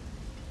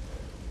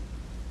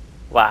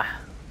 Why?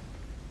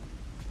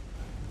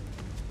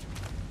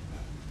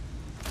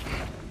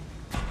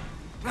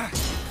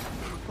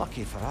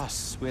 Lucky for us,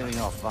 swearing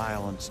off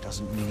violence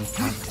doesn't mean he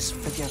can't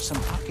disfigure some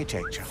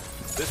architecture.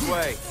 This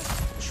way.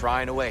 The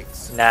shrine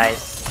awaits.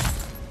 Nice.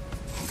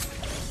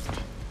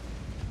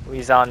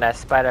 We's on that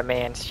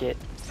Spider-Man shit.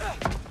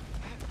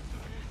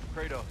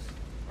 Kratos,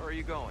 where are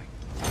you going?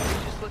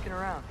 Just looking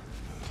around.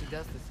 He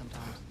does this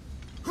sometimes.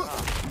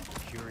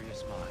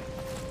 Curious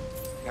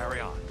mind. Carry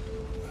on.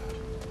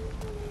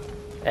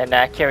 And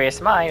that curious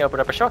mind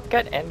opened up a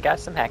shortcut and got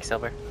some hack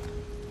silver.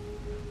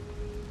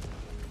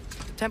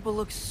 The temple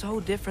looks so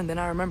different than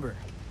I remember.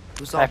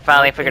 It was all I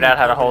finally broken figured out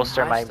how to and covered in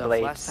holster hive my stuff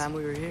blades. Last time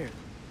we were here.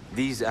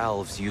 These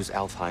elves use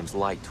Alfheim's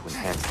light to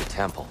enhance the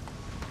temple.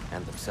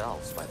 And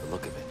themselves, by the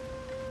look of it.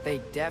 They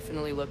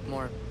definitely look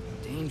more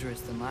dangerous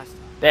than last time.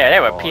 There, they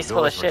were Oh,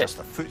 peaceful as those were shit. just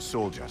the foot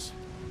soldiers.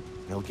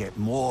 They'll get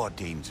more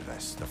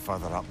dangerous the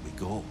further up we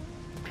go.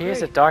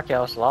 Appears the Dark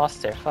Elves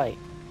lost their fight.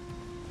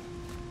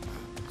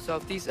 So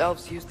if these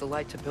elves use the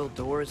light to build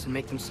doors and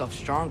make themselves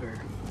stronger,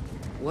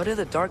 what do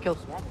the Dark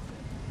Elves want with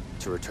it?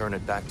 To return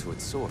it back to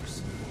its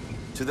source.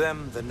 To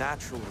them, the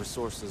natural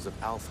resources of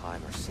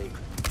Alfheim are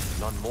sacred.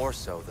 None more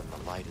so than the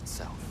light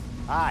itself.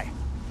 Aye,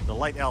 the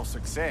Light Elf's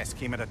success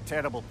came at a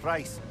terrible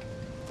price.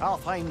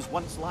 Alfheim's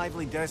once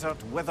lively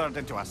desert withered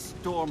into a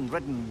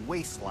storm-ridden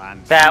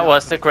wasteland. That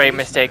was the great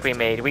mistake we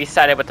made. We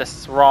sided with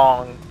the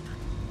wrong...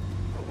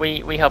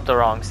 We helped the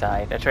wrong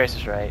side. Atreus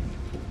was right.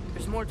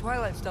 There's more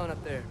Twilight Stone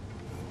up there.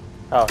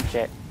 Oh,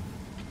 shit.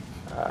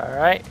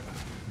 Alright.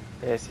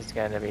 This is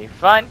gonna be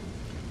fun.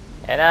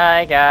 And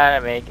I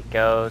gotta make it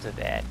go to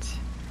that.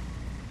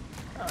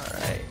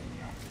 Alright.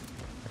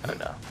 Oh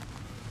no.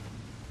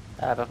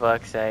 Ah, for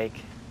fuck's sake.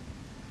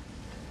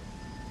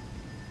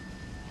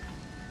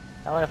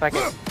 I wonder if I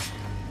can...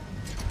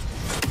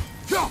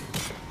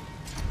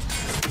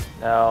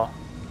 No.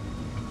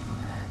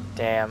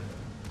 Damn.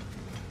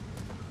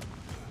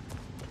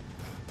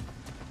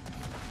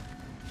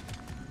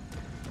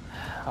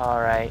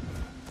 Alright.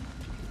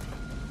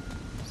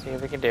 See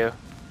what we can do.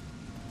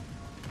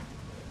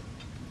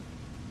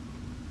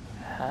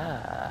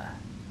 Ah.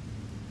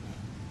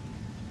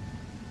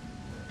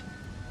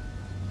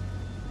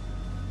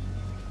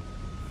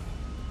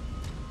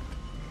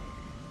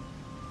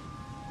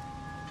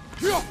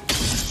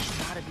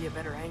 Gotta be a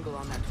better angle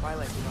on that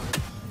Twilight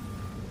Stone.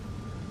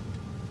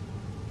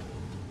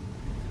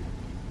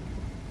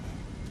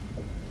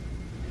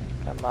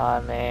 Come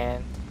on,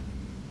 man.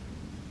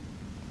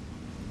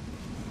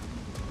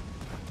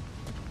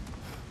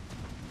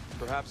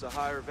 Perhaps a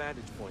higher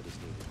vantage point is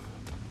needed.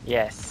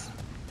 Yes.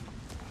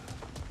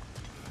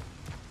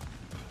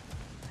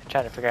 I'm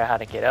trying to figure out how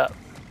to get up.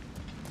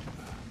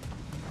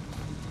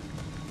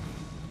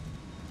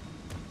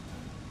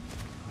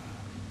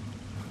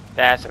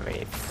 That's a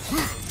read.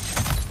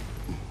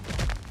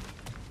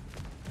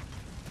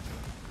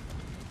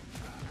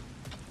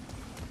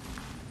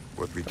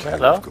 What became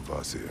Hello? of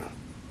Kvasir?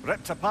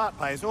 Ripped apart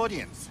by his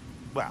audience.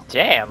 Well,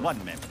 Damn. one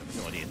member of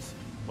his audience.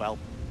 Well,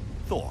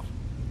 Thor.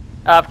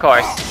 Of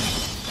course.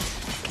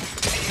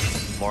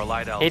 More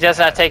light elves. He does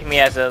not take me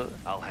as a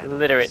I'll handle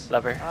literate this.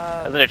 lover.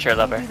 A literature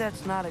lover. Maybe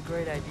that's not a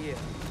great idea.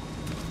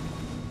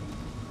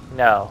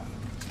 No.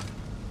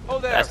 Oh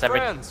there, That's never-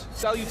 friends.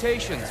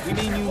 Salutations. We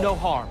mean you no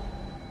harm.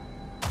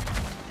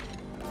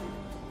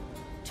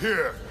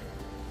 Tyr,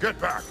 get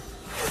back!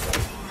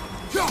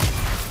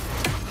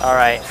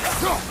 Alright.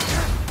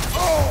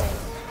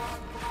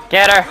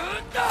 Get her!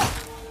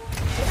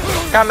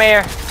 Come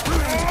here!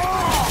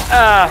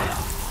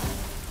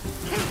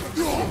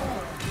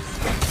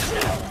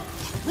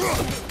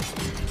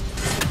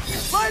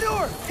 My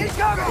door!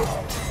 Incoming!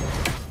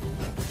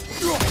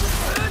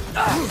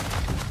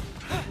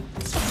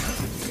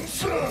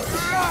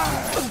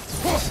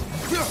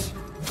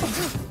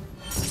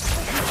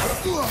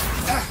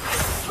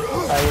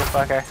 Oh, you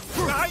fucker.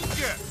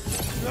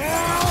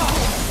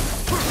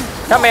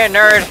 Come here,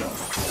 nerd!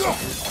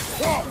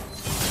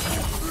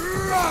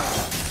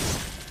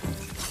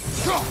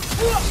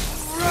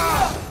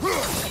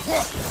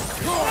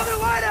 Another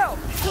light out!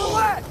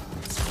 What?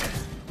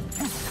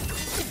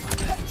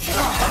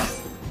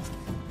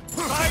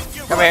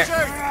 Come here.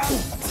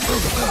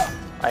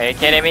 Are you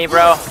kidding me,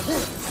 bro?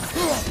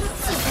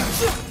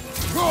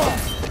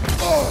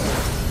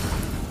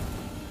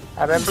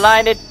 I've been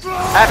blinded.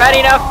 I've had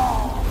enough.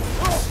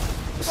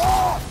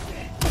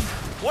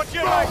 Watch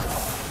your light!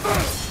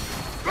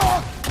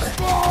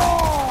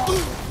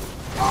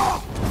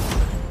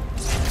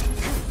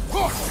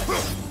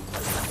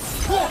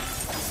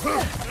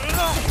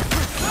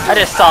 I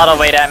just saw the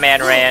way that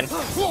man ran.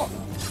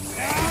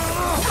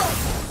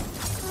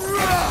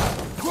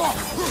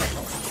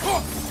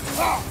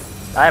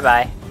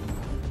 Bye-bye.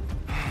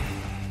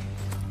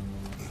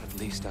 At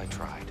least I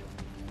tried.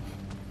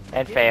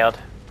 And failed.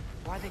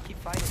 Why they keep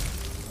fighting?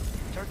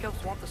 Dark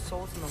elves want the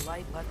souls in the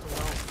light left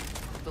alone.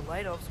 The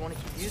light elves want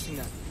to keep using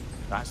them.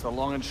 That's the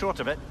long and short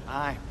of it.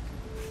 Aye.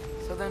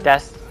 So then,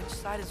 That's... which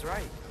side is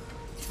right?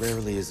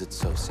 Rarely is it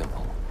so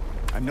simple.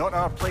 And not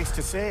our place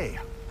to say.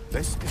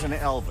 This is an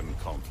elven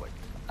conflict.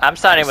 I'm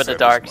siding with the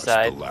dark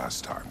side. The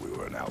last time we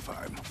were in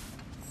Alfheim.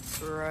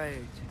 Right.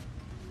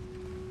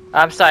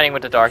 I'm siding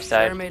with the dark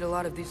Sarah side. made a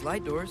lot of these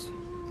light doors.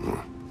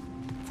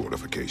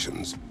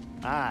 Fortifications.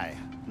 Aye.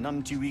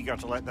 None too eager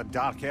to let the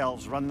dark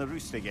elves run the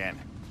roost again.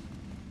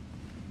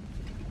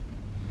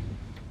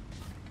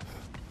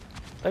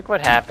 Look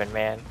what happened,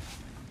 man.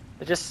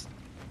 They're just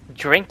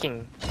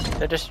drinking.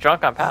 They're just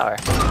drunk on power.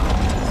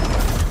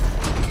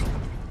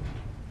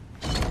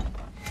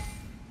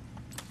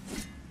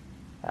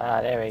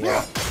 Ah, there we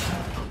go.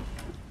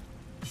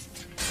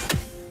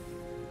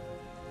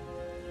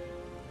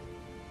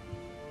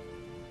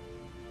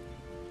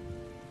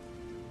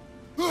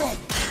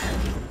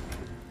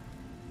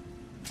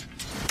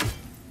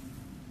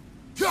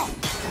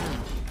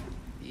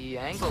 The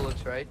angle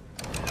looks right.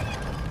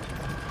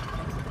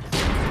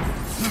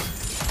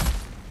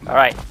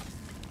 Alright.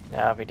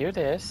 Now if we do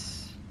this...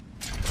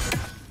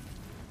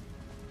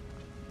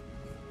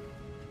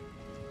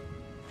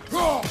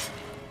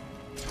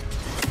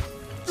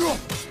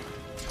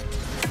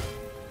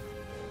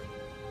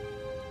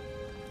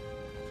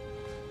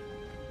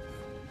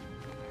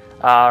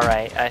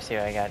 Alright, I see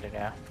what I gotta do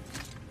now.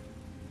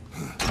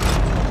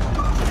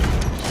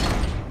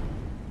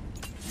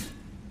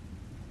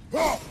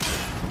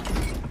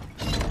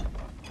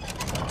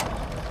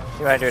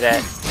 You wanna do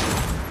that?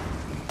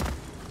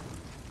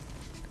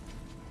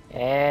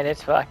 And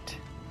it's fucked.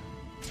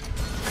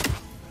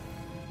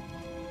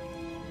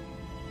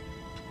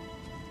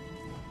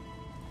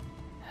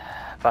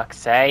 Fuck's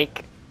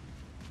sake.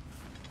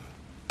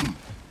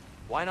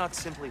 Why not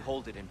simply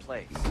hold it in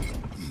place?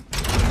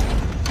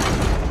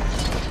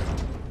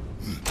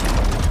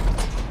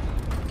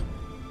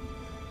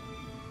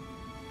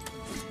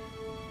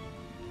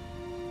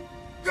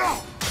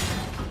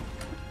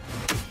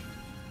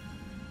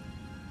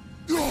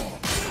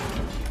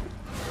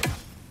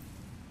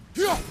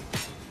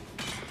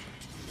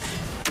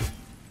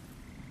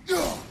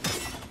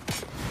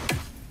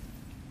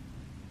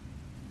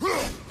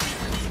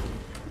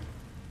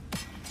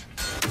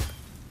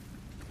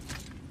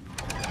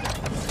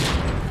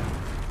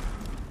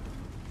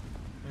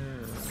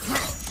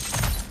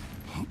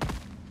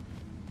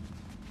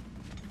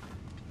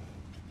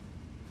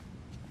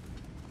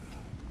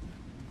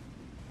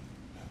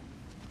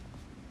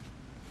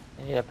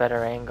 I need a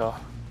better angle.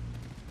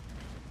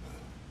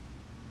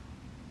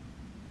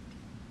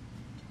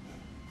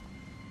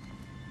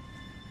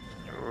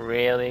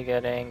 Really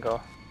good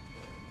angle.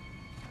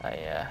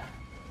 Yeah.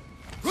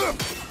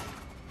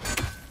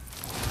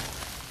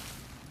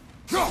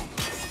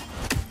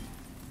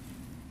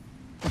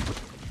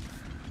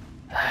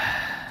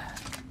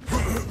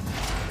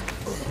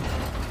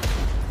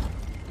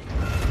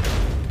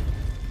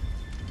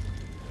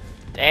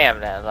 Damn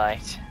that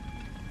light.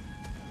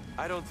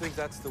 I don't think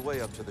that's the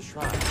way up to the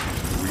shrine.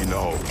 We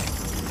know.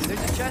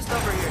 There's a chest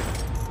over here.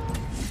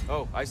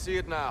 Oh, I see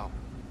it now.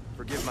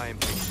 Forgive my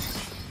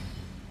impatience.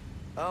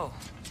 Oh,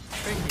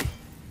 tricky.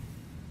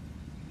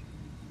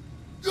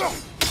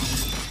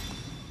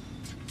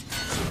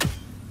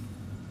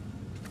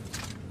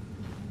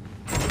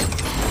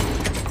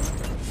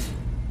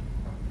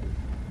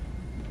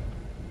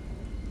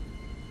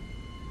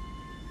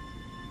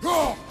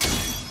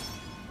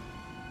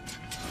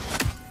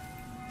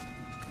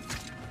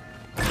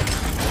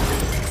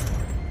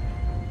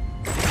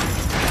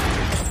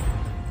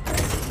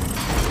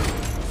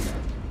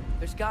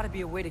 There's There's gotta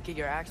be a way to get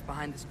your axe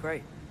behind this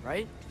crate,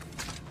 right?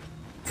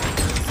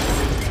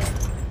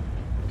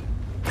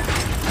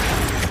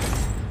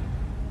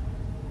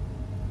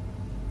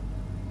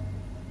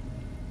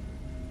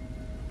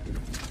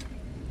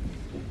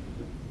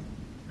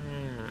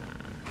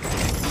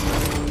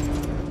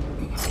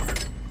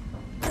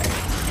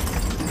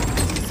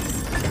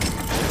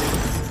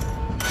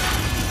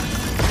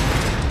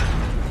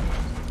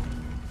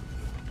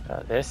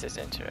 Oh, this is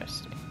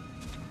interesting.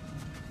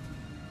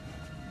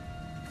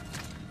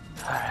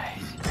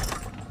 Alright.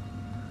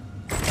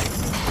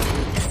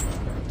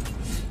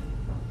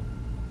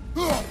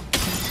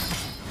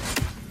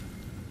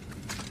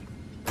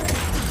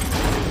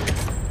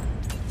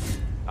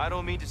 I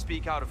don't mean to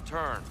speak out of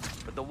turn,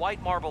 but the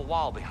white marble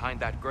wall behind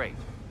that grate.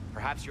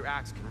 Perhaps your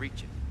axe can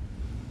reach it.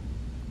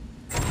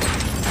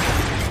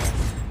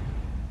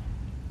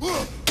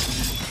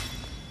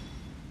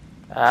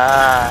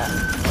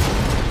 Ah.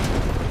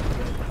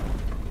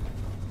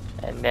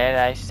 And then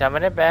I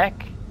summon it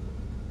back.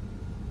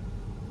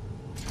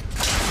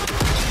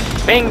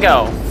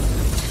 Bingo!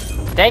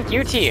 Thank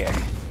you, Tyr.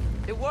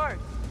 It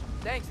worked.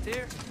 Thanks,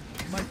 Tyr.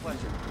 My pleasure.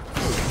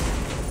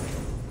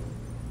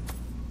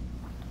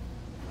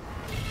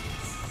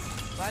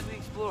 Glad we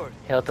explored.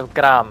 Hilt of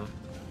Gram.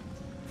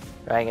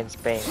 Dragon's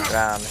Bane,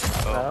 Gram.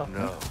 Oh, No?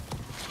 no.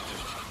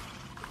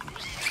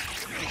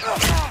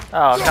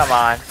 Oh, come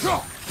on.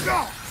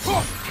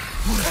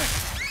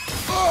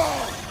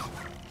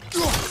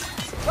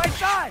 Right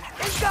side!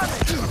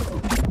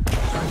 Incoming!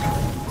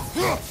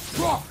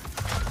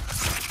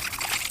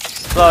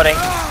 Exploding.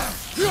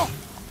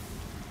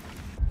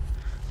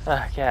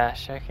 Oh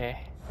gosh,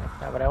 okay.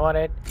 Not what I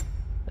wanted.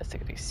 Let's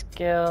look at these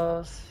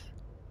skills.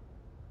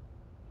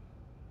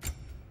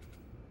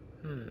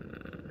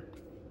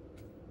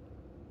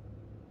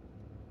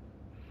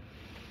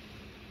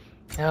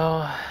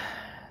 No.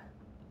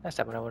 That's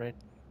not what I wanted.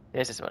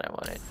 This is what I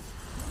wanted.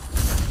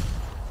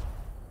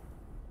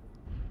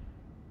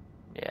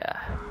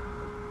 Yeah.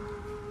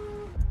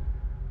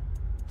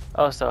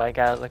 Also, I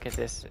gotta look at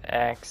this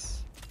axe.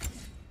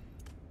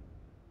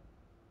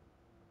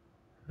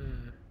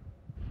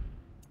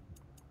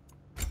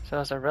 So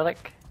it's a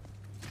relic.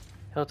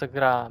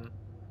 Hiltogram.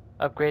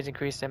 Upgrades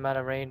increase the amount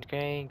of range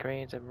gain,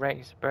 grains of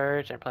ranks,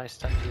 birds, and apply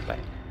stuff to you by.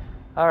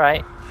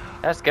 Alright.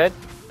 That's good.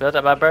 Build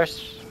up my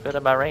burst, build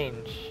up my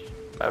range.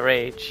 My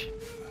rage.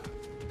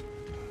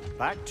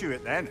 Back to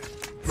it then.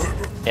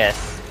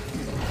 Yes.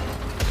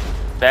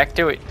 Back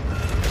to it.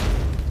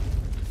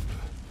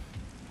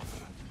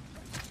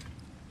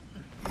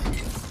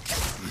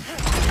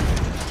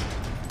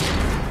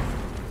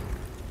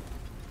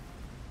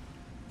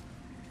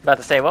 About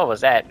to say, what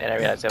was that? And I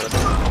realized it was.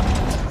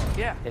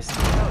 Yeah, It's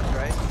that was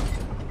right.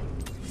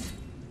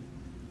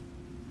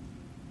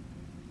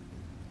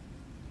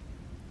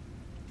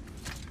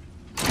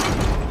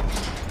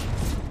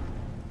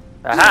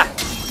 Aha!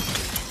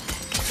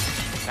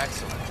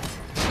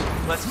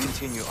 Excellent. Let's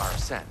continue our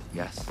ascent,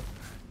 yes?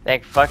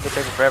 Thank fuck it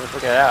took me forever to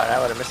figure it out. I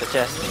would have missed a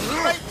chest.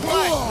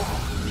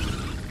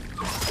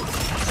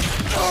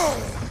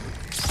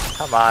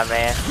 Come on,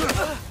 man.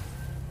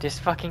 These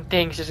fucking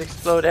things just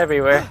explode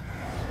everywhere.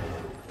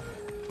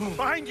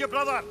 Behind you,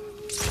 brother!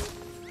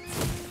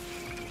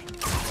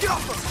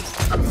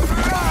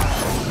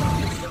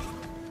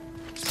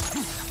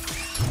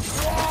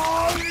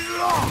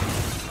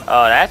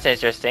 Oh, that's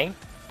interesting.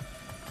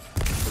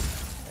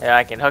 Yeah,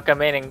 I can hook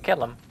him in and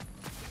kill him.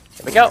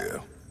 Here we go. Yeah.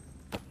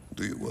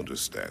 Do you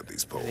understand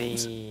these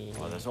poems?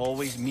 Well, there's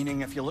always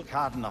meaning if you look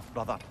hard enough,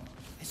 brother.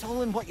 It's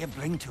all in what you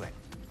bring to it.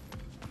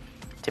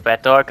 Too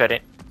bad Thor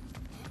couldn't.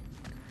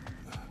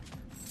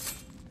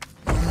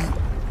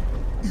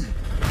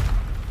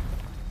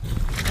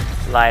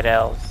 Light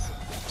elves.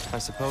 I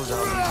suppose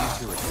I'll leave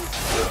you to it.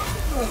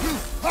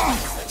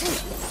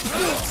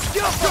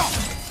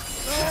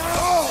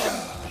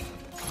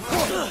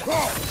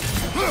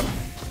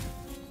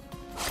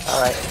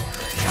 Alright.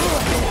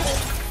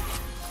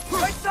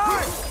 Right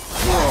side!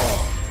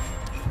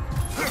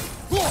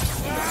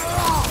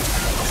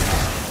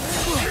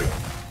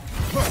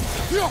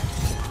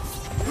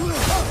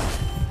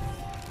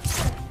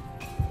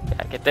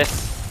 Gotta get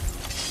this.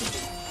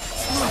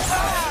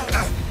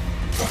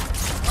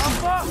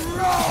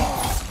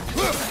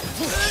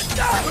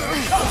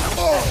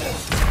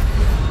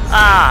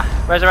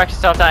 Ah! Resurrection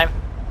cell time.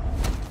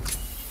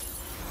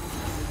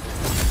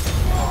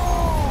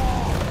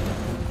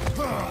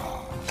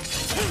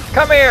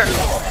 Come here!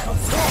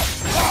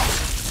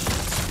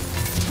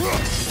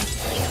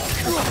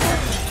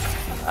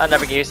 I'll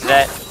never get used to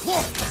that.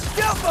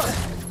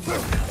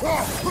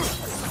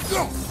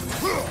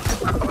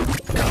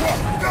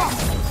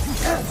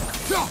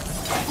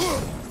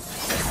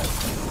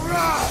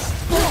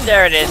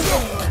 There it is.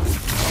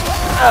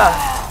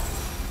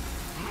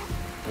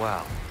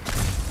 Wow.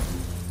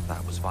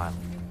 That was violent.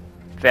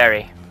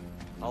 Very.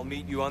 I'll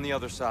meet you on the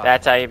other side.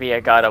 That's how you be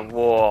a god of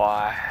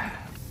war.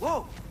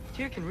 Whoa!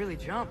 Tyr can really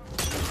jump.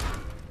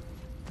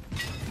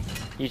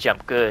 You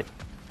jump good.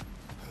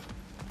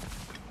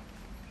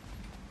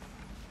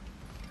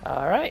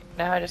 Alright,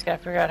 now I just gotta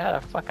figure out how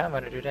the fuck I'm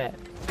gonna do that.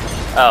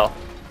 Oh.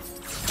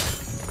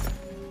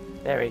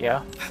 There we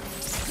go.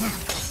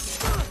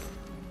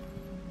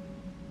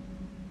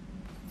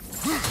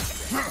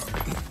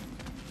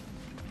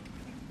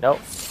 Nope.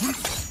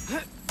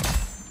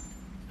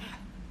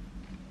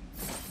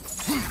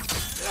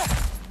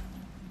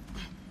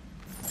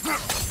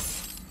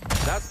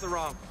 That's the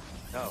wrong.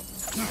 No, I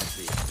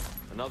see.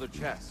 Another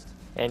chest.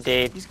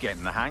 Indeed. He's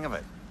getting the hang of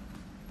it.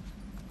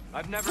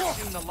 I've never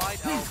seen the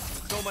light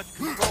elves with so much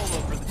control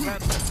over the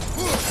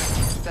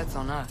temple. That's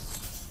on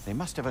us. They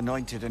must have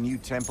anointed a new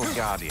temple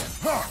guardian.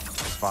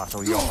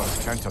 Svartal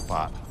Yoppa's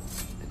counterpart.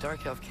 The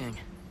Dark Elf King.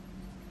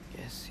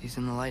 Guess he's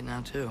in the light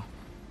now, too.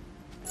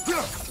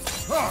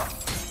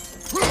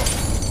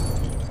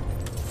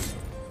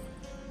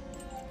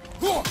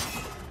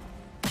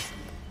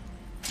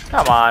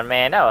 Come on,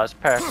 man. That was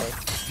perfect.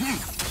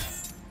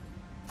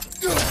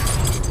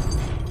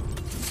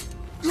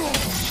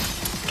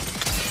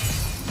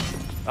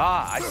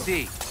 Ah, I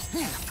see.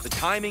 The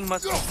timing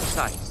must be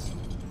precise.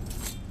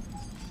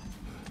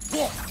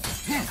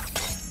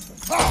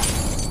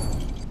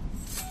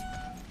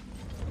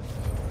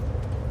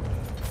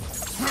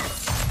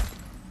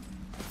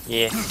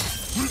 Yeah.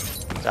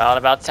 It's all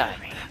about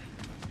timing.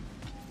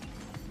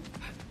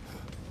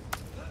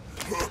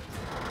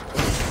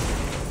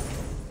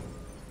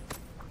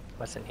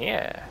 What's in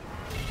here?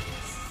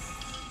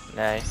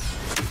 Nice.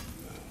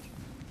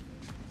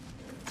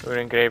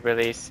 Wooden grave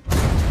release.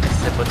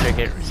 Simple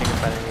trigger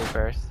signifying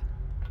rebirth.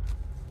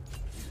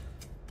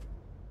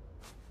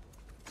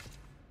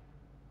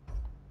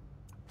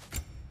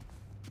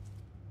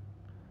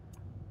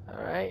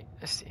 Alright,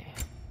 let's see.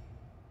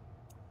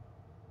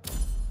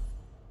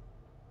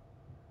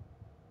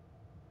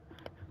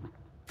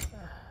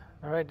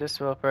 Alright, this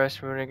will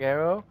burst runic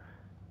arrow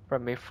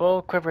from a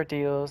full quiver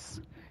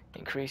deals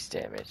increased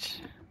damage.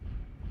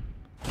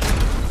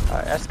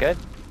 Alright, that's good.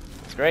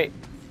 That's great.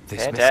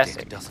 This Fantastic.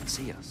 mystic doesn't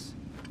see us.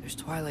 There's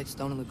Twilight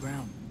Stone on the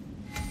ground.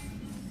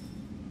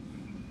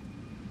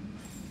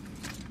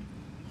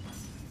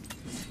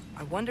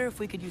 I wonder if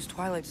we could use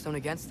Twilight Stone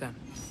against them.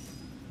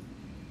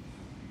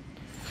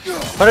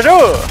 What to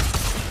do?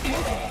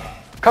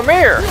 Come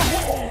here!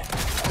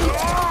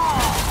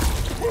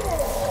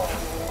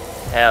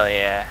 Hell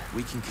yeah.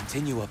 We can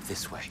continue up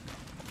this way.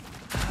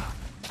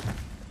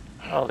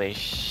 Holy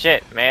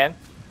shit, man.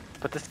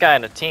 Put this guy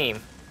in a team.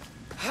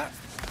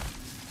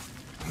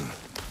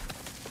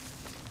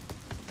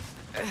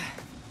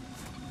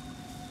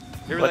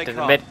 Here What, they did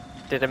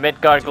come. the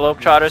Midgard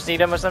Globetrotters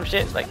need him or some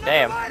shit? Like,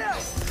 damn.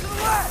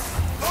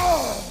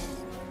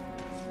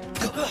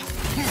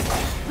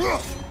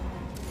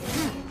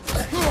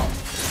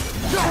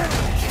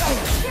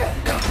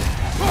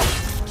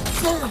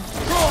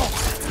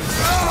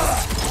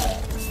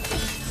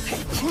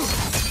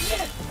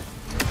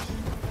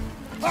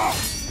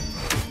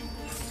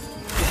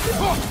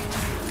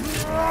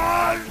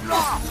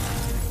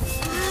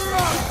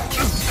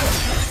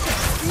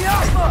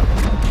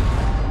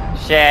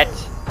 Shit.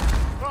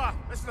 Ah,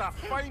 this is a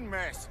fine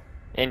mess.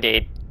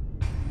 Indeed.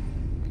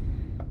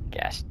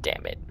 Gosh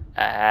damn it.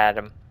 I had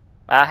him.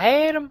 I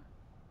had him.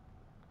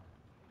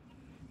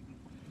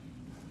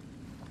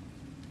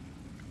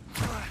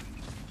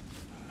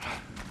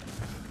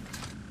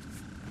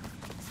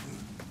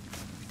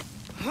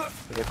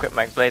 We equip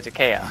my Blades of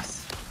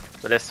Chaos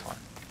for this one.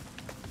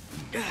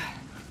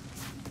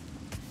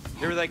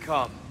 Here they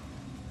come.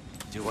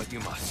 Do what you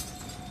must.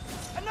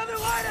 Another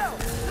light out!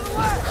 To the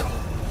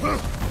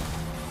left!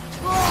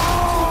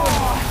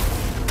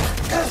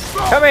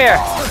 Come here!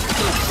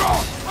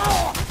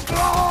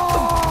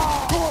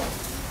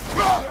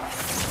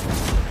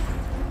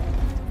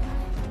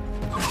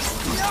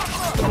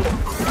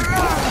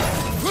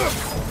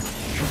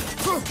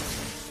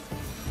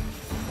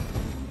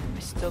 I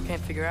still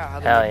can't figure out how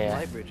they Hell make yeah.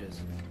 light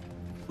bridges.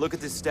 Look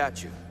at this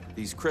statue.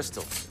 These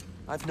crystals.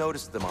 I've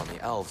noticed them on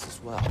the elves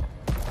as well.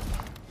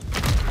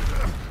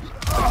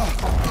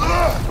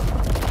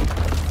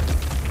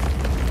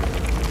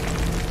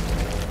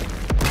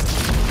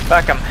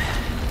 Fuck him.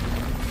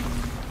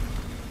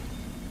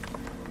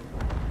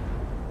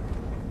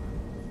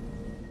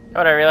 You know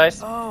what I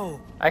realized? Oh,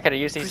 I could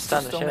have used these to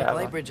stun crystals the don't shit make out of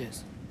light him.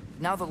 bridges.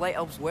 Now the light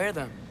elves wear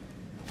them.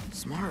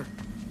 Smart.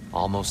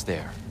 Almost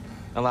there.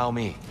 Allow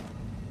me.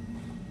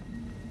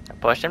 I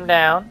push him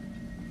down.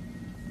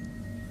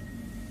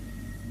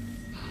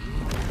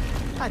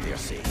 I dare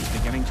say he's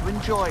beginning to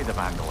enjoy the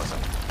vandalism.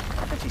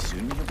 Pretty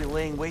soon he'll be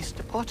laying waste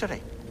to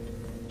pottery.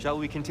 Shall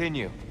we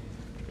continue?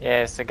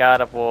 Yes, the god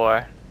of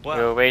war. Well,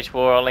 We will wage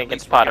war only At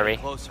against least we're getting pottery.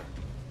 closer.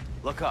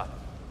 Look up.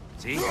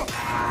 See?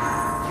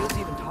 Feels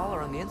even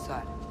taller on the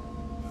inside.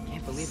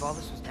 Can't believe all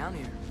this was down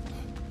here.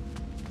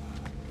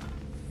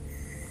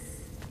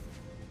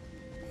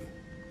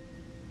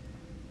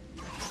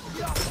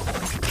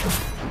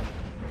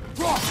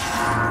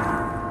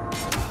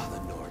 The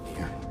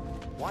Nornir.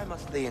 Why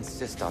must they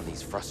insist on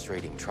these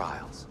frustrating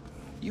trials?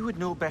 You would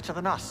know better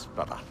than us,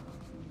 brother.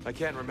 I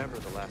can't remember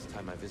the last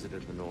time I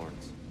visited the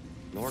Norns.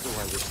 Nor do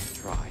I wish to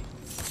try.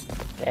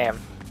 Damn.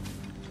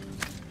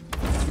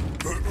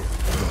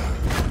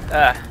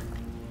 Here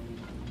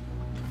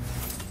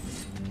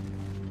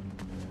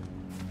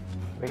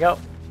we go.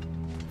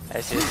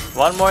 There's just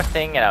one more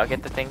thing and I'll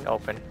get the thing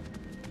open.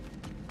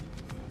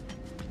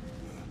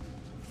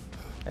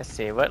 Let's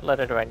see, what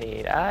letter do I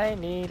need? I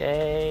need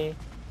a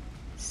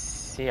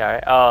CR.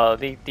 Oh,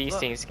 these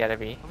things gotta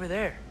be Over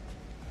there.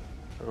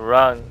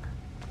 rung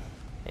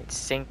in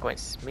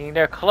sequence, meaning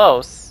they're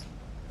close,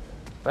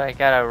 but I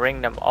gotta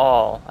ring them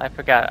all. I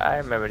forgot, I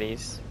remember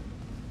these.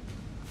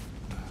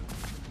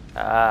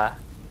 Ah.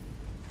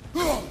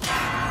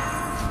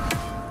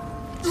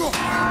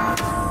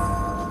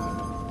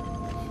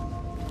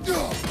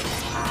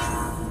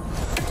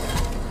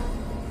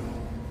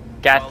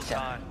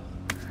 Gotcha.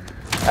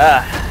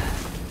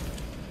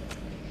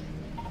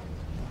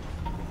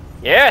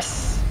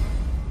 Yes!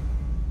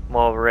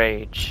 More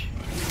rage.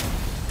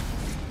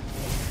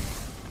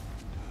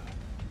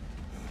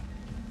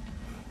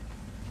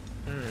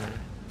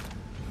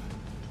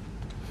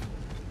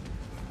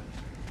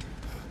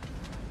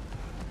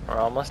 We're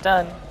almost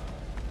done.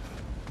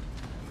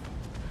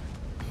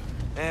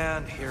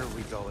 And here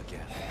we go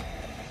again.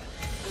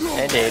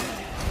 Indeed.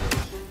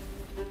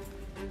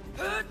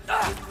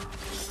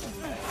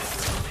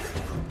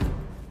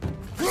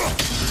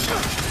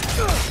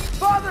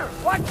 Father,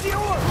 watch the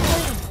oar!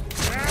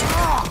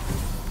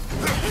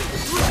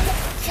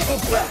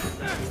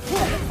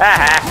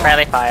 Haha,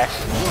 friendly fire.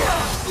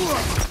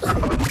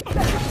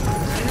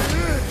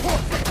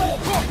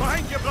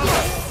 Behind you,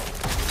 brother!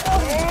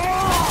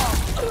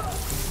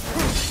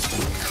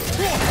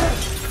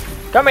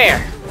 Come here.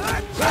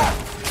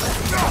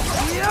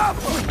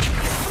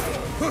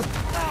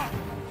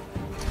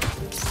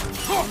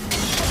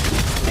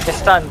 Get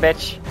stunned,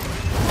 bitch.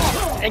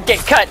 And get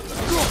cut.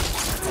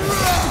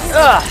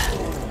 Ugh.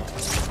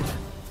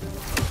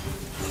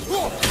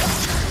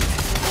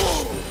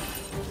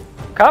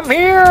 Come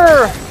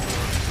here.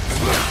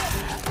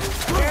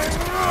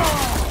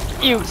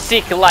 You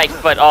seek light,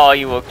 but all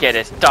you will get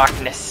is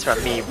darkness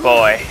from me,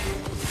 boy.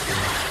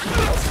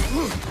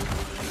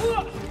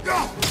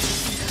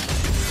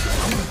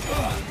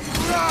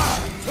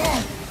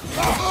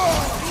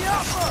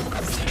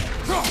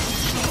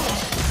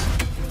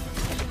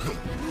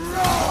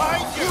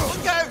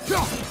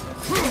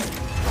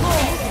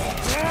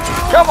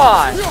 Come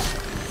on!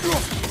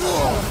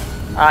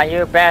 Ah,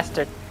 you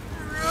bastard.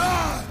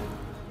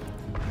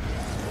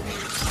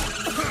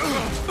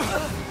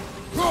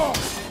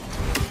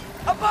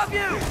 Above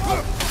you!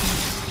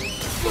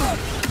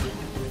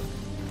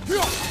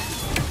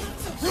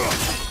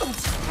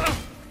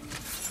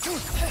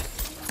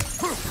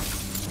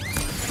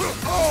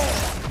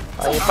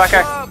 Oh, you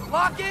fucker.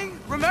 Blocking,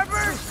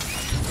 remember?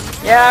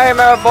 Yeah, I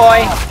remember,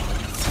 boy.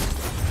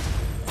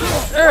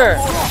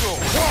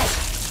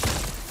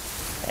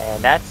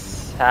 And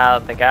that's how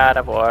the God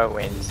of War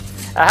wins.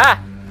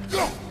 Aha!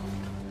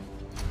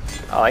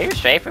 Oh, are you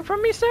strafing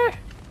from me, sir?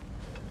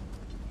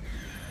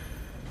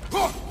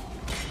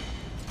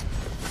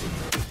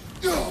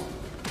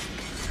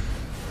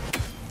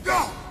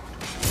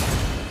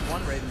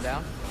 One raven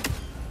down.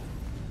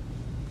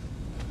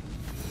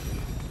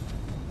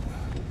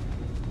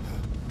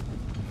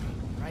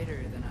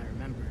 Brighter than I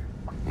remember.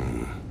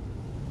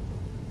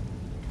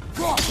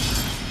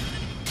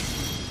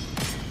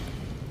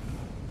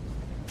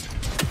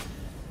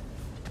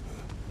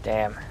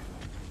 Damn.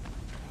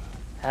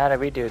 How do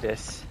we do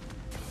this?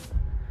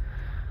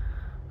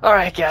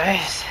 Alright,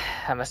 guys.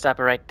 I'm gonna stop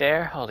it right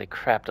there. Holy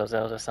crap, those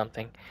elves are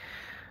something.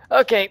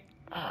 Okay.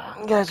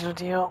 You guys know the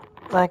deal.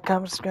 Like,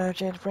 comment, subscribe,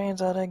 chat,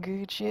 friends, all that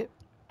good shit.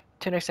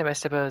 Till next time I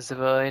step out of the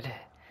void.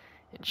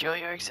 Enjoy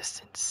your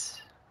existence.